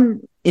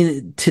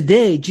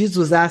today, Jesus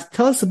was asked,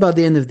 tell us about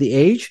the end of the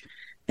age.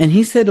 And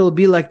he said it'll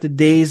be like the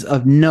days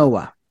of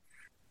Noah.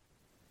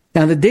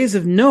 Now, the days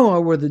of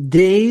Noah were the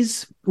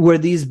days where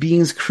these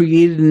beings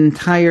created an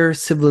entire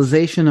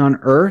civilization on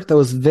earth that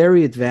was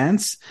very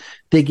advanced.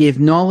 They gave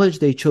knowledge,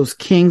 they chose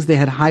kings, they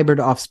had hybrid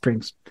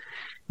offsprings.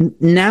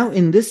 Now,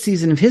 in this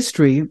season of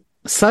history,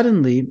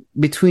 suddenly,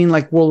 between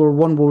like World War I,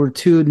 World War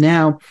II,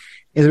 now,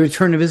 the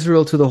return of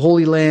Israel to the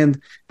Holy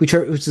Land, which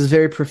is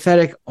very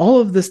prophetic,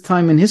 all of this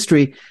time in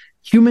history,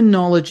 human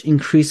knowledge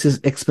increases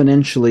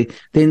exponentially.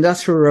 The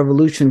Industrial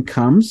Revolution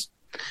comes.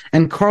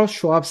 And Carl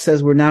Schwab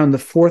says we're now in the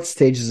fourth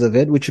stages of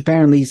it, which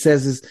apparently he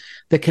says is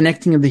the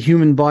connecting of the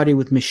human body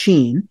with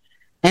machine.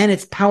 And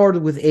it's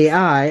powered with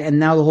AI, and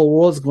now the whole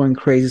world's going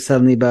crazy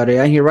suddenly about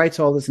AI. He writes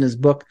all this in his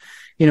book,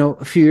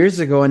 a few years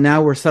ago, and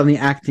now we're suddenly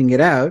acting it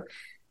out.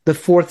 The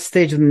fourth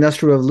stage of the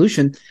Industrial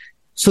Revolution.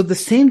 So at the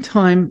same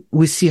time,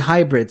 we see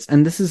hybrids,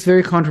 and this is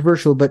very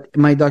controversial, but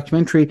my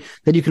documentary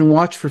that you can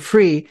watch for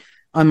free,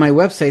 on my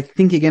website,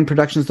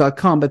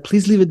 thinkagainproductions.com, but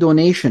please leave a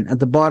donation at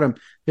the bottom.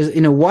 There's,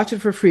 watch it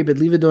for free, but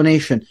leave a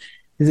donation.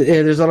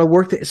 There's a lot of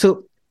work.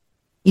 So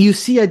you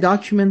see, I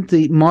document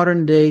the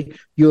modern day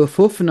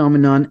UFO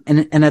phenomenon,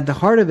 and at the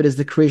heart of it is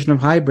the creation of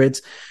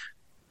hybrids.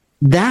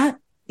 That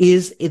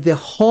is the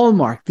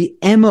hallmark, the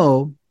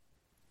MO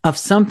of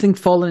something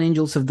fallen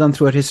angels have done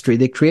throughout history.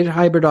 They created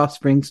hybrid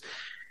offsprings,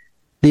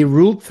 they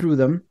ruled through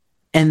them,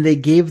 and they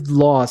gave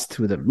laws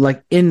through them,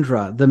 like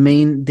Indra, the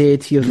main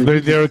deity of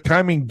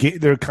the.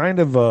 They're kind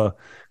of a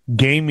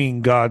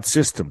gaming God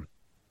system.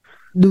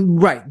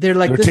 Right. They're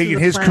taking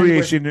his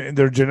creation, and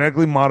they're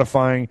genetically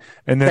modifying,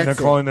 and then they're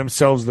calling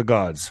themselves the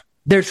gods.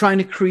 They're trying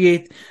to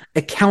create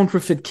a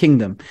counterfeit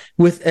kingdom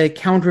with a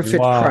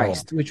counterfeit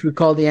Christ, which we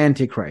call the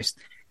Antichrist.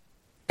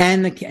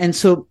 And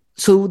so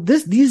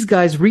these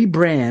guys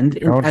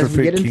rebrand as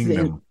we get into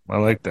kingdom. I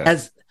like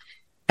that.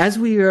 As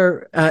we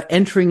are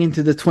entering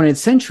into the 20th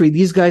century,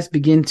 these guys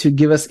begin to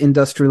give us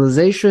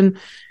industrialization.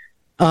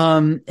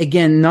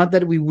 Again, not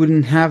that we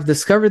wouldn't have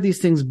discovered these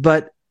things,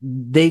 but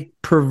they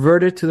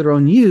pervert it to their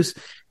own use,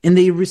 and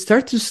they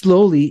start to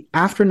slowly,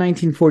 after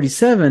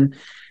 1947,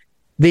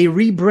 they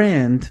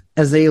rebrand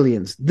as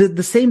aliens.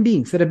 The same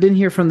beings that have been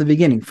here from the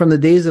beginning, from the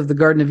days of the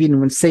Garden of Eden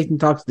when Satan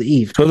talks to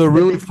Eve. So they're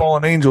really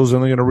fallen angels,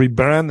 and they're going to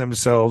rebrand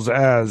themselves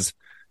as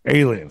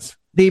aliens.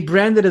 They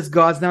brand it as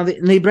gods. Now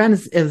they brand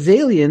it as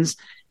aliens,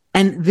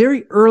 and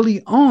very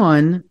early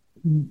on,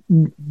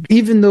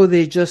 even though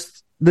the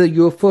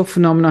UFO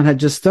phenomenon had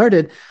just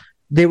started,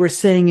 they were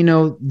saying,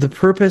 the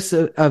purpose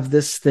of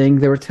this thing,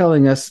 they were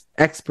telling us,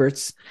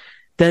 experts,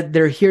 that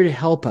they're here to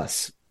help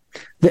us.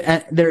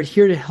 They're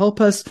here to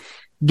help us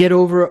get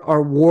over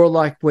our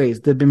warlike ways.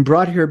 They've been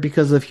brought here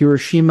because of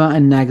Hiroshima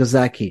and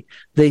Nagasaki.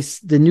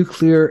 The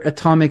nuclear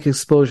atomic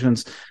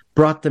explosions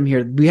brought them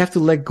here. We have to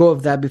let go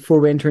of that before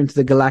we enter into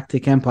the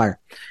galactic empire.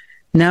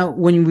 Now,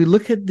 when we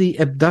look at the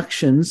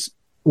abductions,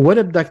 what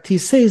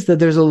abductees say is that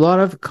there's a lot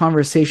of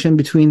conversation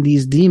between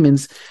these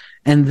demons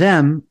and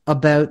them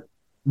about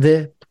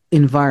the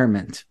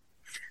environment.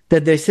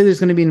 That they say there's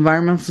going to be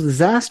environmental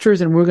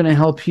disasters and we're going to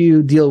help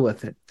you deal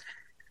with it.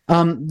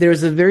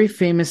 There's a very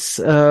famous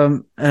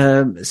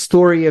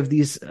story of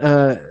these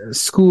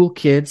school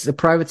kids, a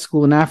private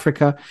school in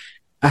Africa.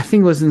 I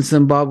think it was in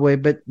Zimbabwe,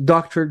 but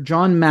Dr.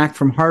 John Mack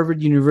from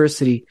Harvard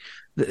University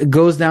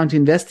goes down to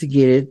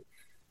investigate it.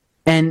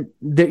 And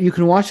you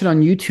can watch it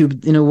on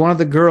YouTube. One of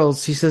the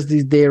girls, she says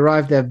they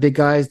arrived, they have big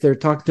eyes, they're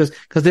talking to us,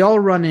 because they all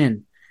run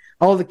in.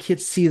 All the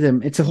kids see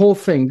them. It's a whole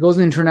thing. It goes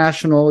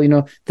international.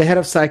 The head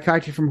of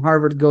psychiatry from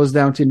Harvard goes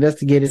down to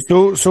investigate it.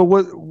 So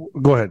what?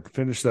 Go ahead,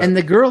 finish that. And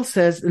the girl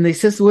says, we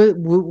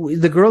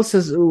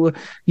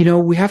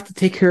have to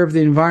take care of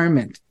the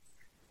environment.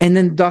 And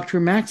then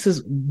Dr. Mack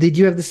says, did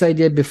you have this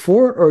idea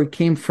before, or it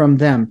came from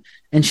them?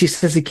 And she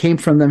says it came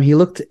from them. He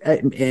looked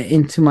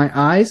into my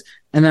eyes,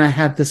 and then I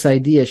had this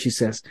idea, she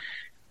says.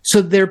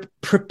 So they're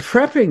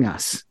prepping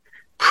us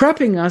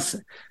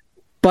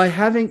by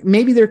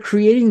maybe they're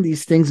creating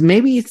these things.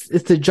 Maybe it's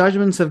the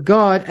judgments of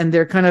God, and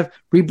they're kind of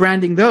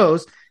rebranding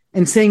those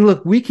and saying,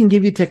 look, we can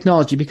give you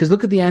technology, because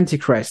look at the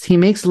Antichrist. He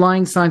makes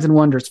lying signs and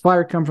wonders.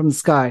 Fire come from the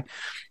sky.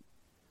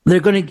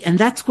 And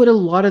that's what a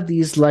lot of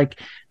these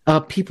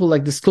people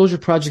like Disclosure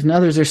Project and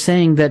others are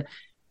saying, that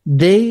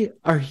they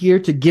are here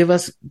to give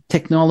us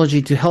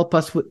technology to help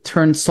us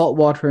turn salt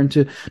water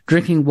into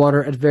drinking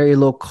water at very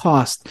low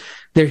cost.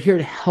 They're here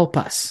to help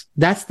us.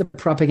 That's the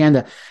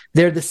propaganda.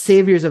 They're the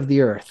saviors of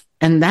the earth.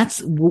 And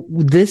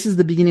this is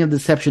the beginning of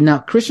deception. Now,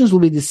 Christians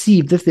will be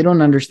deceived if they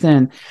don't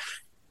understand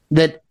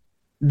that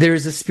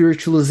there's a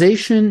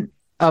spiritualization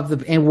of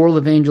the world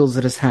of angels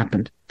that has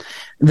happened.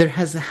 There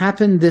has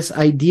happened this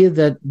idea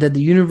that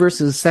the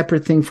universe is a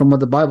separate thing from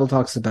what the Bible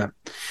talks about.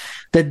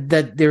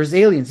 That there's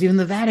aliens. Even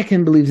the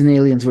Vatican believes in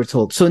aliens, we're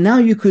told. So now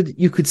you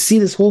could see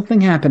this whole thing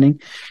happening,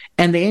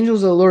 and the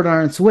angels of the Lord are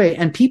on its way,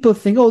 and people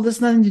think, oh, this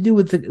has nothing to do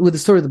with the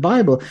story of the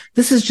Bible.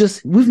 This is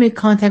just, we've made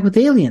contact with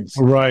aliens.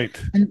 Right.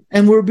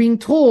 And we're being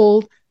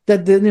told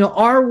that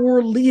our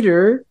world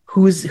leader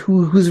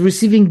who's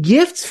receiving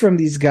gifts from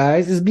these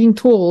guys is being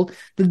told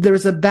that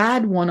there's a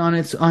bad one on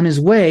his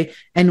way,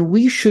 and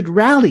we should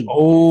rally.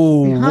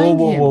 Oh,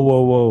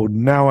 whoa.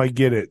 Now I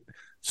get it.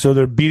 So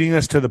they're beating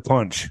us to the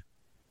punch.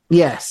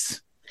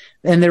 Yes.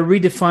 And they're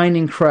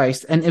redefining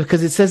Christ. And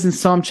because it says in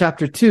Psalm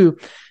chapter 2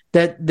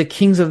 that the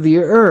kings of the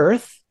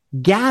earth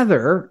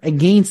gather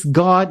against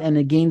God and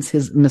against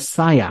his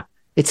Messiah.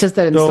 It says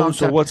that in Psalm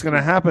chapter 2. So what's going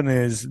to happen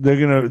is they're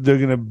going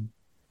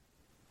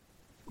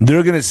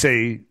to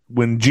say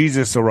when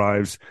Jesus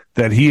arrives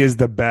that he is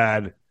the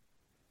bad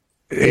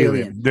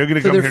alien. They're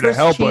going to come here to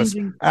help us,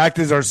 act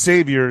as our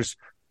saviors,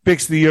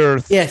 fix the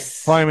earth,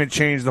 climate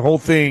change, the whole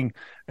thing.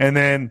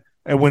 And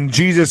when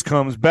Jesus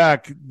comes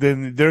back,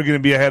 then they're going to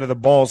be ahead of the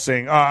ball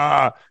saying,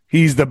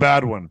 he's the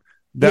bad one.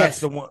 That's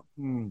the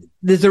one.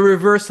 There's a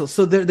reversal.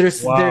 So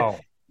there's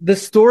the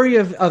story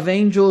of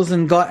angels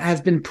and God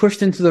has been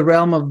pushed into the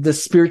realm of the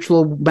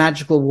spiritual,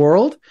 magical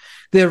world.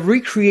 They've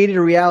recreated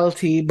a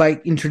reality by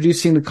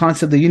introducing the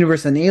concept of the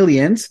universe and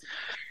aliens.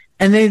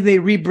 And they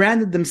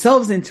rebranded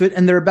themselves into it,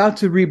 and they're about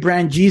to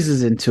rebrand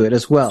Jesus into it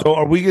as well. So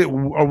are we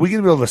going to be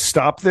able to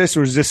stop this,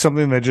 or is this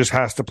something that just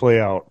has to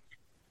play out?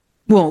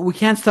 Well, we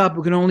can't stop.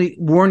 We can only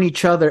warn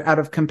each other. Out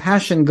of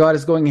compassion, God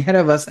is going ahead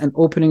of us and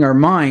opening our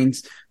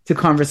minds to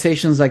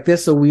conversations like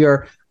this, so we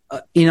are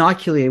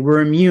inoculated.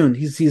 We're immune.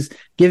 He's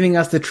giving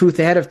us the truth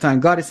ahead of time.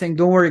 God is saying,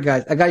 don't worry,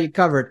 guys. I got you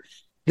covered.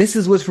 This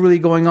is what's really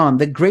going on.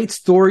 The great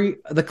story,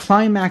 the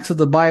climax of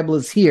the Bible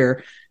is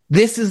here.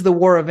 This is the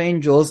war of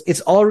angels.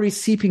 It's already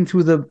seeping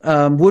through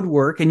the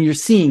woodwork, and you're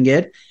seeing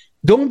it.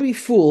 Don't be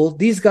fooled.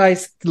 These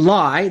guys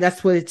lie.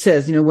 That's what it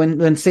says. You know,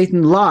 when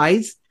Satan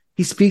lies,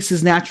 he speaks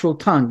his natural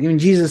tongue. Even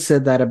Jesus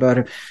said that about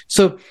him.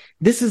 So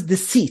this is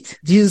deceit.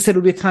 Jesus said it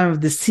would be a time of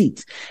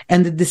deceit.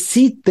 And the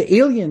deceit, the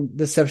alien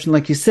deception,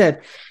 like you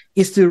said,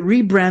 is to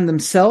rebrand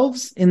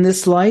themselves in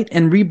this light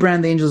and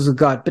rebrand the angels of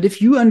God. But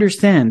if you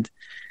understand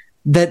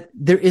that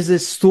there is a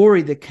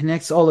story that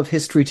connects all of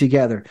history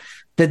together,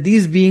 that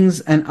these beings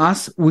and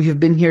us, we have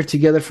been here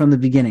together from the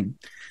beginning.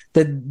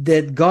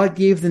 That God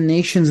gave the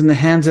nations in the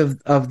hands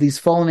of these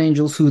fallen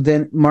angels who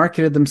then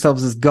marketed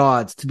themselves as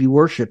gods to be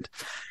worshipped.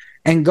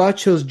 And God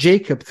chose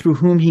Jacob, through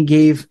whom he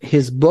gave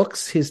his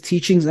books, his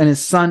teachings, and his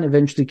son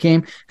eventually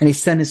came, and he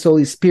sent his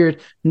Holy Spirit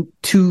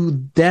to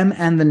them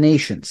and the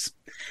nations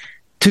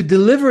to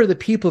deliver the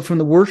people from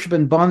the worship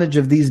and bondage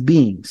of these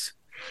beings.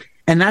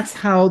 And that's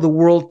how the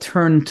world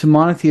turned to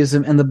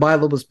monotheism, and the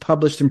Bible was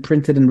published and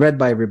printed and read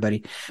by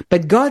everybody.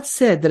 But God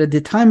said that at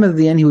the time of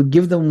the end, he would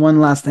give them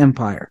one last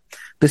empire.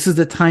 This is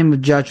the time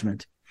of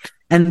judgment.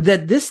 And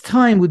that this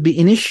time would be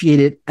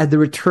initiated at the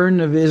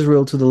return of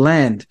Israel to the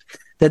land,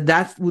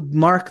 that would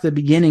mark the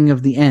beginning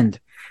of the end.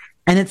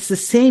 And it's the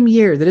same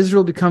year that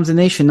Israel becomes a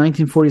nation,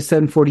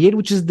 1947-48,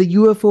 which is the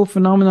UFO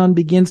phenomenon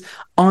begins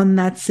on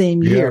that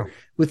same year. Yeah.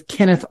 With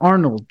Kenneth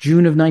Arnold,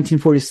 June of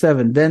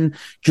 1947, then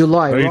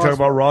July. Are you talking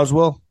about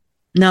Roswell?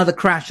 Now the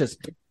crashes.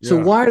 So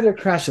why are there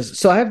crashes?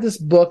 So I have this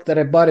book that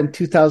I bought in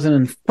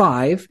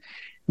 2005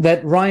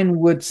 that Ryan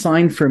Wood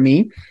signed for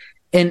me.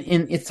 And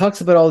it talks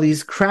about all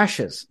these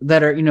crashes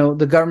that are,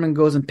 the government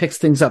goes and picks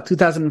things up.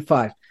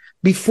 2005.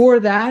 Before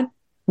that,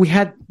 we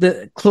had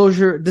the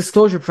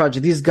Disclosure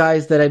Project. These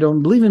guys that I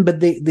don't believe in, but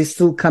they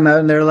still come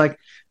out and they're like,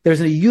 there's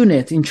a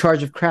unit in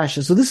charge of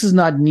crashes. So this is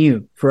not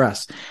new for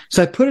us.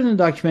 So I put it in a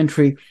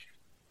documentary.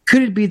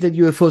 Could it be that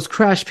UFOs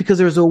crash because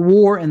there's a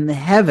war in the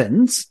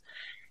heavens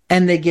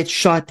and they get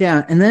shot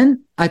down? And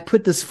then I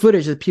put this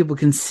footage that people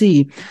can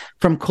see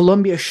from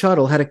Columbia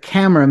Shuttle, had a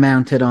camera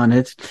mounted on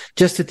it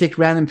just to take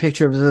random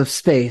pictures of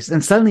space.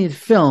 And suddenly it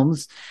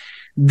films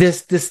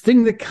this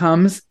thing that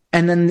comes,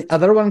 and then the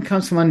other one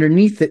comes from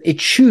underneath it. It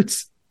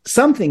shoots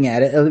something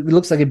at it. It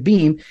looks like a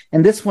beam,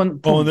 and this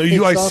one. Oh,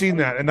 I seen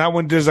that, and that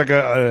one does like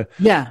a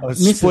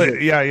split.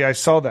 It. Yeah, I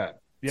saw that.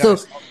 Yeah,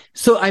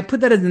 so I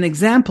put that as an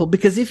example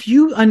because if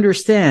you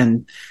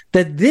understand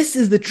that this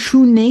is the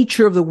true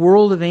nature of the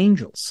world of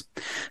angels,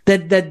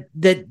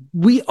 that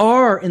we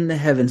are in the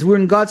heavens, we're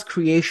in God's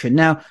creation.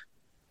 Now,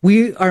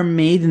 we are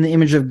made in the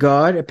image of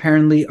God.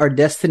 Apparently, our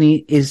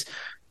destiny is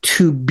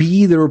to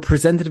be the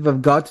representative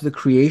of God to the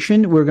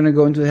creation. We're going to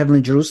go into the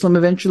heavenly Jerusalem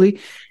eventually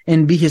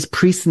and be his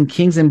priests and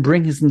kings and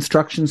bring his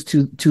instructions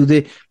to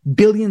the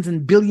billions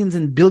and billions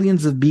and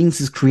billions of beings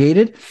he's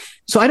created.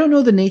 So I don't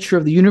know the nature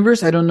of the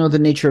universe. I don't know the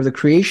nature of the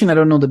creation. I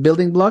don't know the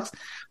building blocks.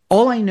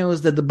 All I know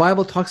is that the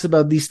Bible talks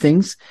about these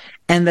things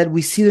and that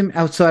we see them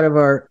outside of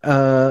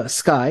our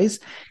skies.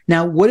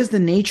 Now, what is the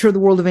nature of the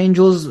world of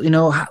angels?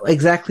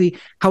 Exactly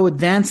how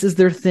advanced is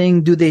their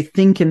thing? Do they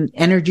think an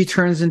energy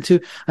turns into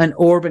an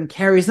orb and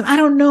carries them? I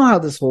don't know how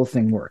this whole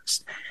thing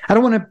works. I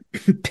don't want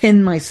to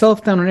pin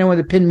myself down or anyone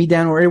to pin me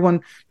down or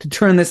anyone to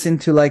turn this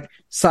into like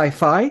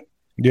sci-fi.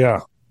 Yeah.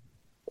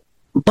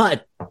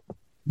 But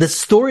the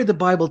story the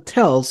Bible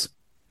tells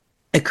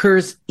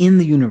occurs in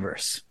the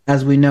universe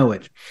as we know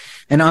it.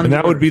 And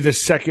that would be the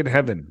second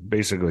heaven,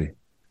 basically.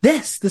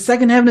 Yes, the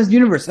second heaven is the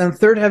universe, and the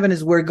third heaven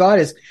is where God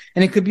is,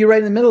 and it could be right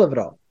in the middle of it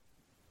all.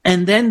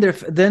 And then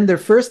their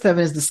first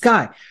heaven is the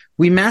sky.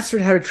 We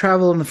mastered how to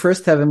travel in the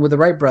first heaven with the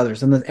Wright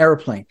brothers on the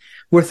airplane.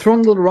 We're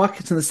throwing little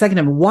rockets in the second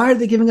heaven. Why are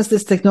they giving us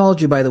this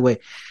technology, by the way?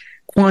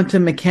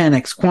 Quantum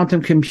mechanics,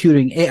 quantum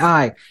computing,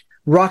 AI,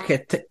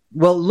 rocket.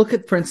 Well, look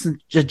at, for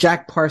instance,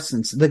 Jack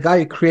Parsons, the guy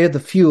who created the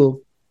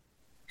fuel,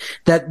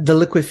 the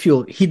liquid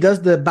fuel. He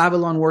does the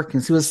Babylon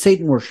workings. He was a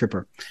Satan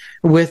worshiper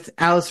with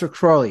Aleister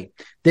Crowley.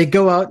 They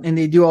go out and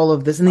they do all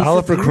of this. And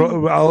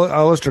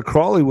Aleister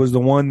Crowley was the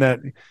one that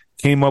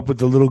came up with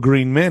the little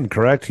green men,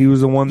 correct? He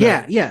was the one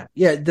that... Yeah,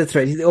 that's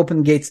right. He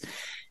opened gates.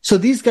 So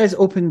these guys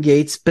open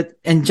gates,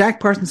 and Jack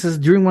Parsons says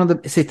during one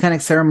of the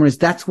satanic ceremonies,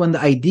 that's when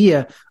the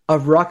idea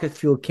of rocket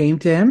fuel came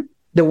to him.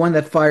 The one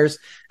that fires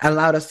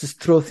allowed us to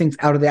throw things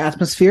out of the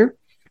atmosphere.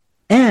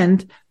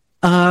 And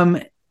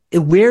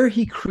where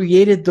he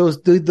created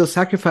those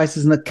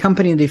sacrifices, and the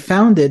company they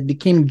founded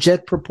became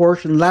Jet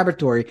Propulsion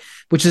Laboratory,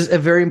 which is a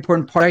very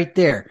important part right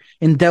there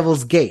in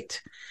Devil's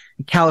Gate,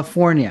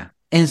 California,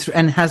 and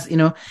has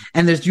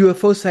and there's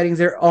UFO sightings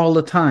there all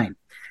the time.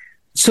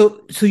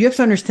 So you have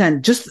to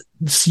understand, just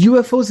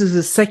UFOs is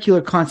a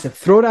secular concept.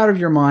 Throw it out of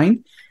your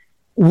mind.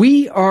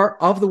 We are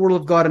of the world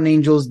of God and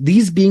angels.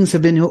 These beings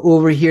have been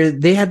over here.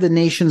 They had the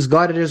nations,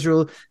 God had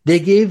Israel. They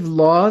gave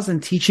laws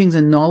and teachings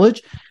and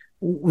knowledge.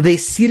 They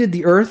seeded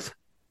the earth.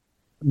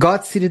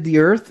 God seeded the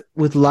earth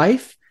with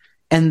life,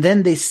 and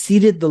then they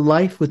seeded the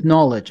life with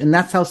knowledge. And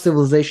that's how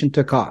civilization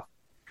took off.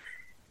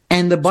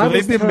 And the Bible.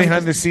 So they've been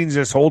behind the scenes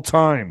this whole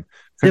time.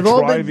 They've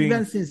all been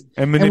behind the scenes.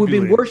 And we've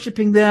been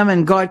worshiping them,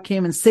 and God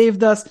came and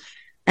saved us,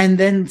 and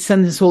then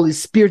sent His Holy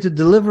Spirit to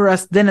deliver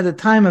us. Then at the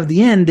time of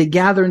the end, they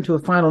gather into a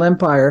final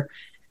empire,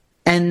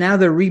 and now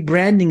they're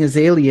rebranding as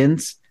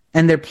aliens,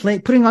 and they're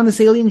putting on this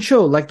alien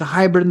show, like the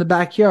hybrid in the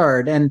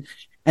backyard, and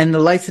the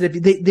lights that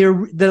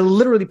they're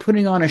literally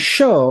putting on a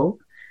show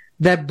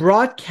that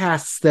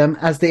broadcasts them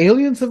as the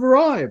aliens have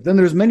arrived. And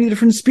there's many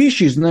different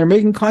species, and they're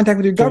making contact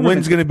with your government. So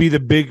when's going to be the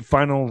big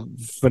final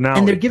finale?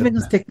 And they're giving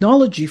us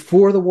technology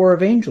for the War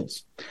of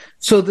Angels.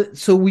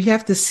 So we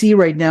have to see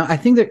right now. I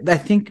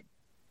think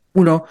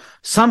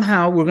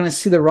somehow we're going to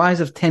see the rise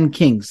of 10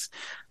 kings.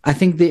 I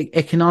think the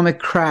economic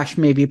crash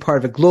may be part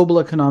of it. Global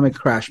economic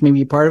crash may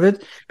be part of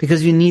it,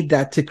 because you need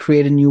that to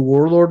create a new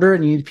world order,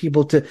 and you need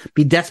people to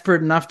be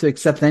desperate enough to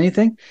accept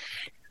anything.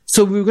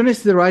 So we're going to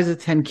see the rise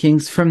of 10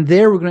 kings. From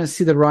there, we're going to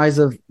see the rise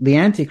of the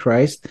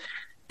Antichrist.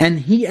 And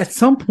he, at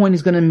some point,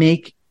 is going to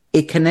make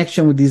a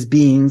connection with these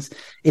beings.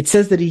 It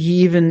says that he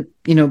even,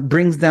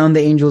 brings down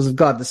the angels of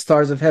God, the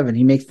stars of heaven.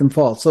 He makes them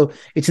fall. So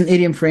it's an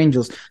idiom for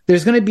angels.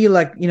 There's going to be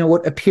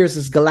what appears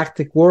as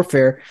galactic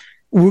warfare.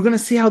 We're going to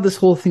see how this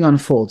whole thing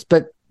unfolds,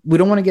 but we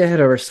don't want to get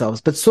ahead of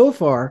ourselves. But so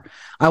far,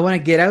 I want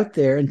to get out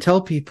there and tell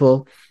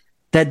people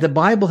that the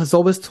Bible has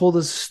always told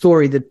us a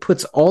story that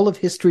puts all of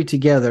history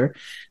together,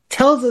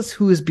 tells us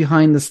who is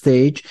behind the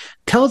stage,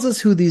 tells us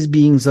who these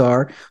beings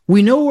are.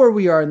 We know where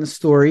we are in the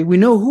story. We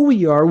know who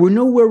we are. We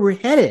know where we're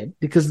headed,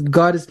 because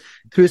God is,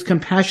 through His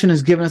compassion,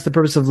 has given us the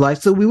purpose of life.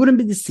 So we wouldn't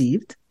be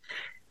deceived.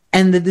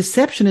 And the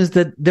deception is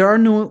that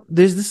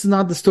this is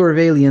not the story of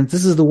aliens.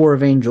 This is the war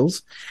of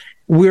angels.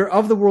 We're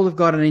of the world of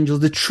God and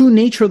angels. The true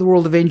nature of the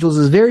world of angels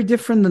is very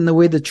different than the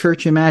way the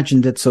church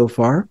imagined it so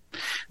far.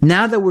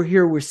 Now that we're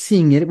here, we're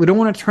seeing it. We don't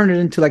want to turn it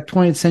into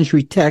 20th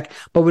century tech,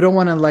 but we don't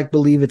want to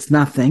believe it's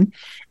nothing.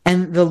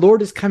 And the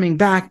Lord is coming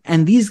back,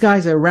 and these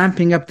guys are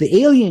ramping up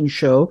the alien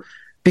show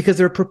because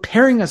they're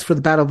preparing us for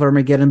the Battle of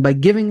Armageddon by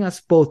giving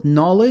us both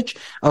knowledge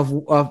of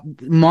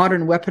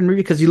modern weaponry.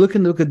 Because you look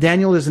in the book of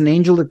Daniel, there's an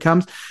angel that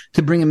comes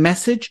to bring a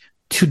message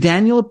to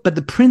Daniel, but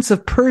the prince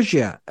of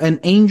Persia, an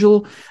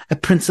angel, a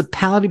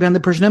principality behind the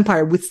Persian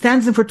Empire,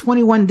 withstands him for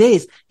 21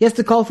 days. He has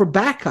to call for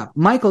backup.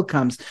 Michael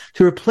comes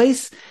to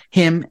replace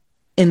him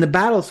in the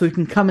battle so he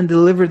can come and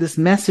deliver this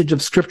message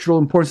of scriptural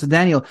importance to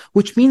Daniel,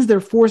 which means their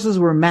forces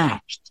were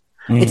matched.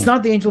 It's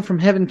not the angel from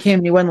heaven came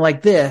and he went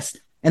like this,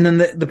 and then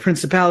the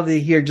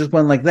principality here just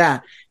went like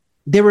that.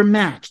 They were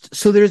matched.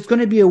 So there's going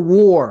to be a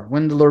war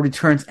when the Lord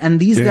returns, and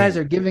these guys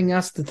are giving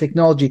us the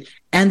technology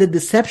and the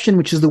deception,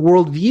 which is the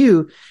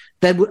worldview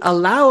that would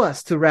allow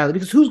us to rally,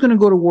 because who's going to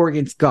go to war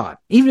against God?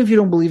 Even if you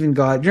don't believe in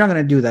God, you're not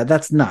going to do that.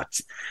 That's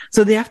nuts.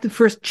 So they have to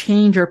first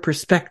change our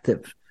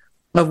perspective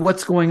of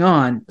what's going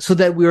on so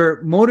that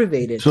we're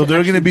motivated. So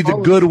they're going to be the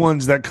good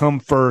ones that come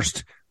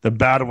first. The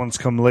bad ones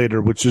come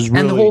later, which is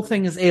really... And the whole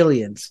thing is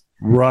aliens.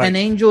 Right. And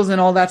angels and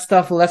all that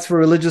stuff, well, that's for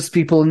religious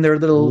people and their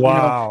little...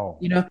 Wow.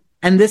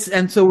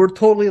 And so we're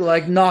totally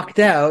knocked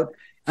out,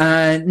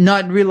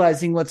 not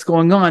realizing what's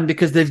going on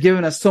because they've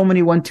given us so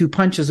many 1-2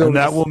 punches over. And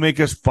that will make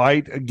us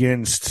fight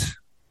against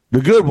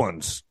the good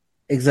ones.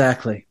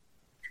 Exactly.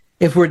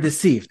 If we're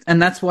deceived.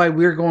 And that's why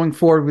we're going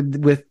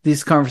forward with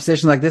these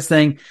conversations like this,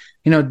 saying,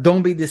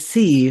 don't be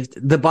deceived.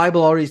 The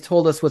Bible already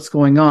told us what's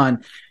going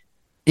on.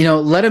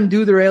 Let them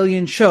do their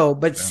alien show,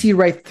 but see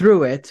right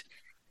through it.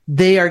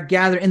 They are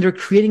gathering, and they're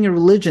creating a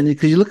religion.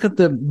 Because you look at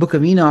the book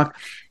of Enoch,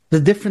 the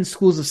different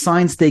schools of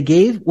science they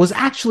gave was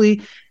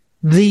actually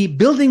the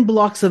building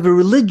blocks of a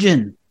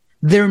religion.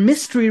 Their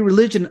mystery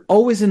religion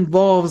always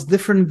involves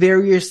different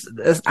various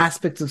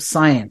aspects of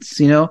science.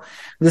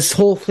 This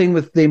whole thing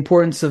with the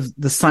importance of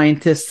the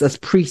scientists as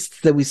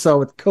priests that we saw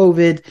with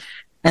COVID,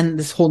 and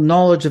this whole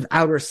knowledge of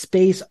outer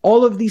space,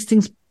 all of these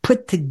things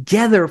put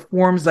together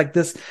forms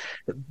this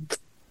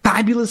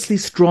fabulously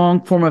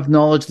strong form of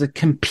knowledge that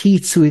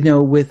competes,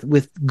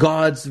 with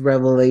God's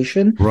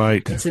revelation.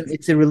 Right.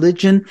 It's a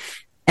religion.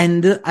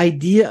 And the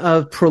idea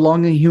of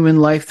prolonging human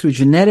life through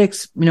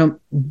genetics,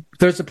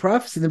 there's a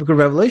prophecy in the book of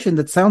Revelation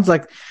that sounds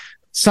like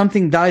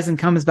something dies and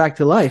comes back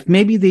to life.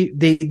 Maybe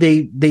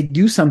they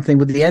do something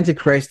with the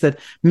Antichrist that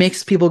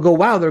makes people go,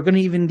 wow, they're going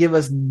to even give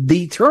us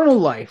the eternal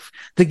life,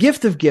 the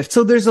gift of gifts.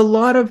 So there's a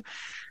lot of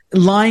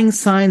lying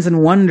signs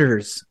and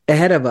wonders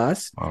ahead of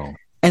us. Wow.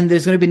 And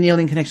there's going to be an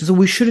alien connection. So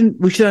we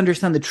should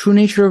understand the true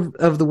nature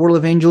of the world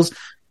of angels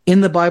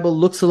in the Bible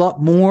looks a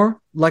lot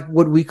more like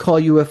what we call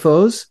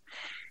UFOs.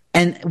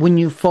 And when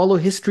you follow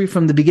history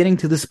from the beginning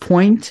to this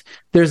point,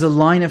 there's a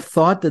line of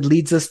thought that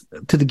leads us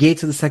to the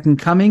gates of the second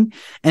coming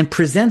and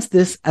presents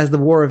this as the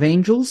war of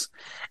angels.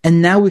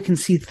 And now we can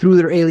see through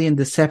their alien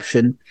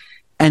deception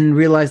and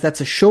realize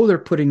that's a show they're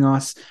putting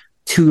us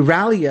to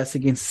rally us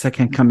against the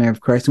second coming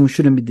of Christ, and we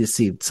shouldn't be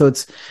deceived. So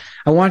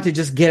I wanted to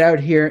just get out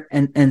here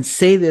and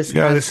say this.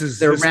 Yeah,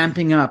 they're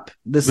ramping up.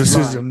 This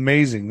is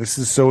amazing. This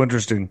is so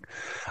interesting.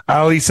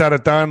 Ali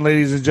Saratan,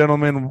 ladies and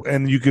gentlemen,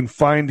 and you can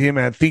find him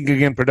at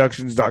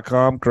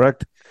thinkagainproductions.com,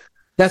 correct?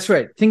 That's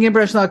right.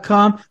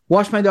 thinkagainproductions.com.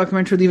 Watch my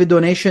documentary, leave a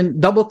donation.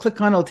 Double click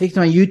on it. It'll take you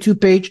to my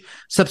YouTube page.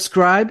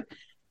 Subscribe.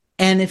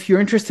 And if you're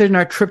interested in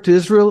our trip to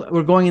Israel,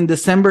 we're going in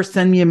December.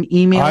 Send me an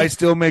email. I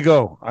still may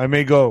go. I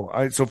may go.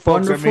 So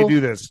folks, Wonderful. I may do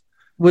this.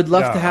 Would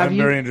love to have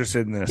you. I'm very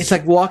interested in this. It's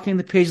like walking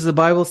the pages of the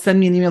Bible. Send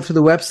me an email through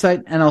the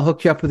website, and I'll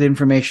hook you up with the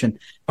information.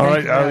 All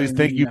right, Ali,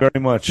 thank you very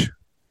much.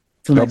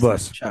 God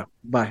bless. Ciao.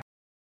 Bye.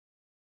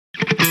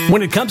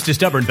 When it comes to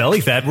stubborn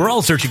belly fat, we're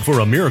all searching for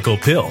a miracle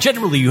pill.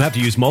 Generally, you have to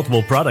use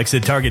multiple products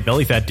that target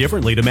belly fat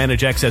differently to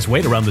manage excess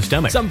weight around the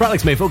stomach. Some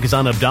products may focus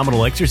on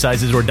abdominal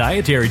exercises or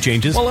dietary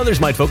changes, while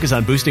others might focus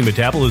on boosting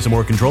metabolism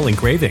or controlling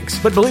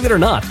cravings. But believe it or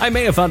not, I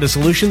may have found a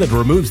solution that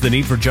removes the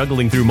need for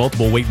juggling through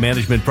multiple weight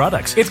management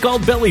products. It's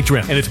called Belly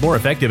Trim, and it's more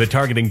effective at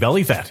targeting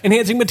belly fat,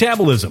 enhancing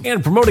metabolism,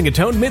 and promoting a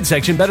toned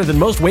midsection better than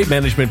most weight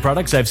management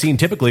products I've seen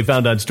typically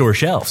found on store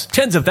shelves.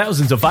 Tens of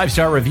thousands of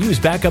 5-star reviews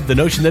back up the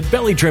notion that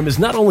Belly Trim is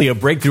not only a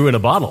breakthrough in a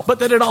bottle, but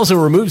that it also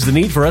removes the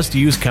need for us to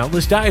use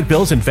countless diet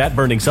pills and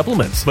fat-burning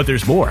supplements. But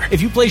there's more.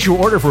 If you place your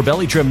order for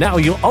Belly Trim now,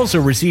 you'll also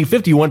receive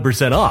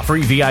 51% off,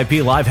 free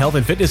VIP live health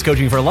and fitness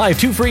coaching for life,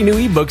 2 free new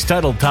ebooks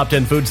titled Top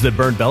 10 Foods That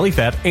Burn Belly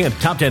Fat and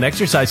Top 10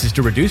 Exercises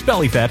to Reduce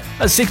Belly Fat,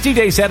 a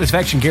 60-day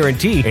satisfaction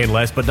guarantee, and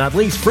last but not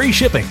least, free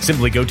shipping.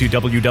 Simply go to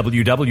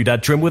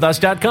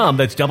www.trimwithus.com.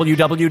 That's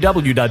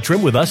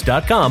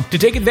www.trimwithus.com to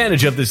take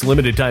advantage of this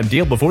limited time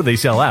deal before they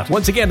sell out.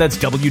 Once again, that's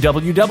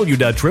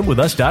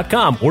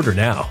www.trimwithus.com. Order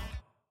now.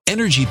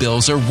 Energy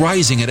bills are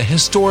rising at a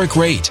historic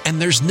rate, and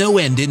there's no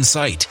end in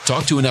sight.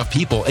 Talk to enough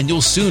people, and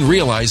you'll soon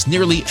realize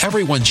nearly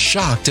everyone's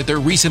shocked at their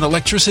recent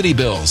electricity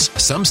bills.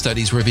 Some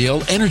studies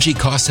reveal energy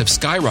costs have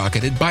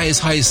skyrocketed by as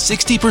high as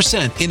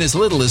 60% in as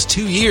little as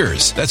 2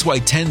 years. That's why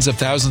tens of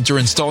thousands are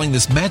installing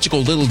this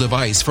magical little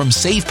device from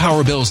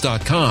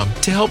SavePowerBills.com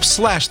to help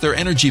slash their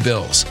energy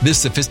bills. This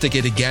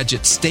sophisticated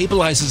gadget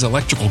stabilizes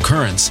electrical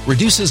currents,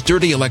 reduces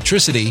dirty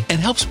electricity, and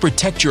helps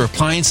protect your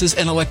appliances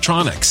and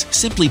electronics.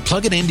 Simply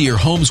plug it into your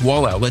home's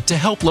wall outlet to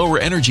help lower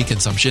energy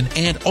consumption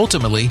and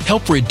ultimately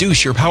help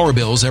reduce your power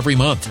bills every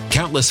month.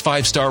 Countless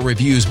 5-star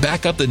reviews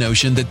back up the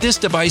notion that this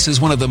device is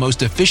one of the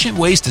most efficient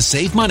ways to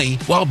save money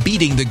while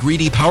beating the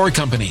greedy power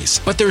companies.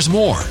 But there's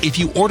more. If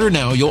you order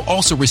now, you'll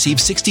also receive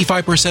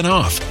 65%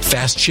 off,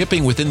 fast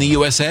shipping within the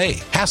USA,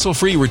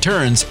 hassle-free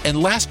returns,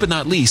 and last but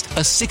not least,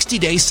 a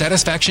 60-day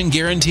satisfaction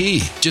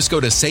guarantee. Just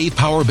go to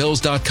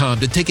SavePowerBills.com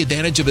to take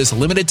advantage of this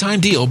limited time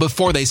deal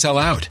before they sell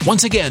out.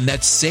 Once again,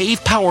 that's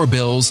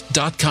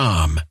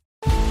SavePowerBills.com.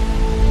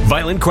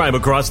 Violent crime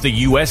across the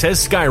U.S.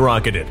 has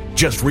skyrocketed.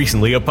 Just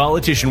recently, a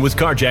politician was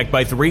carjacked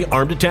by 3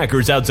 armed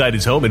attackers outside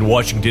his home in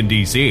Washington,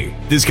 D.C.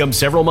 This comes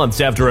several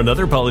months after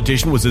another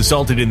politician was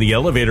assaulted in the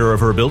elevator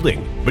of her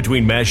building.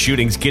 Between mass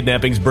shootings,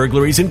 kidnappings,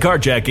 burglaries, and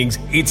carjackings,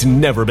 it's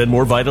never been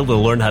more vital to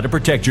learn how to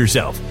protect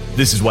yourself.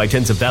 This is why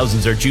tens of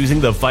thousands are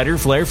choosing the Fighter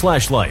Flare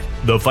flashlight.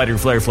 The Fighter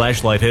Flare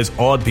flashlight has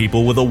awed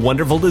people with a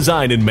wonderful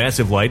design and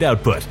massive light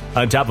output.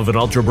 On top of an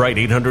ultra-bright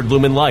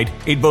 800-lumen light,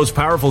 it boasts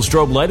powerful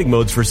strobe lighting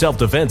modes for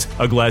self-defense,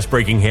 a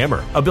glass-breaking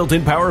hammer, a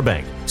built-in power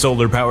bank,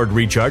 solar-powered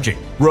recharging,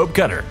 rope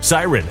cutter,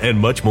 siren, and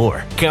much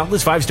more.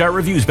 Countless 5-star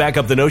reviews back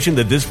up the notion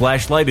that this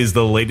flashlight is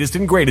the latest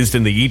and greatest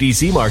in the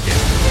EDC market.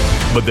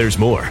 But there's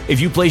more. If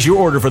you place your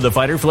order for the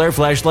Fighter Flare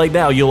flashlight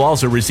now, you'll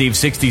also receive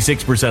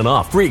 66%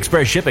 off, free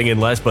express shipping,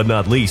 and last but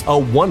not least, a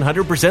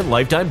 100%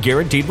 lifetime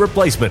guaranteed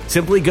replacement.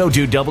 Simply go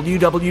to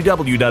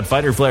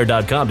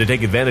www.fighterflare.com to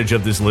take advantage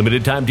of this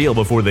limited time deal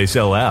before they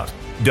sell out.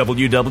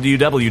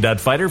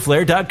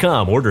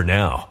 www.fighterflare.com. Order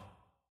now.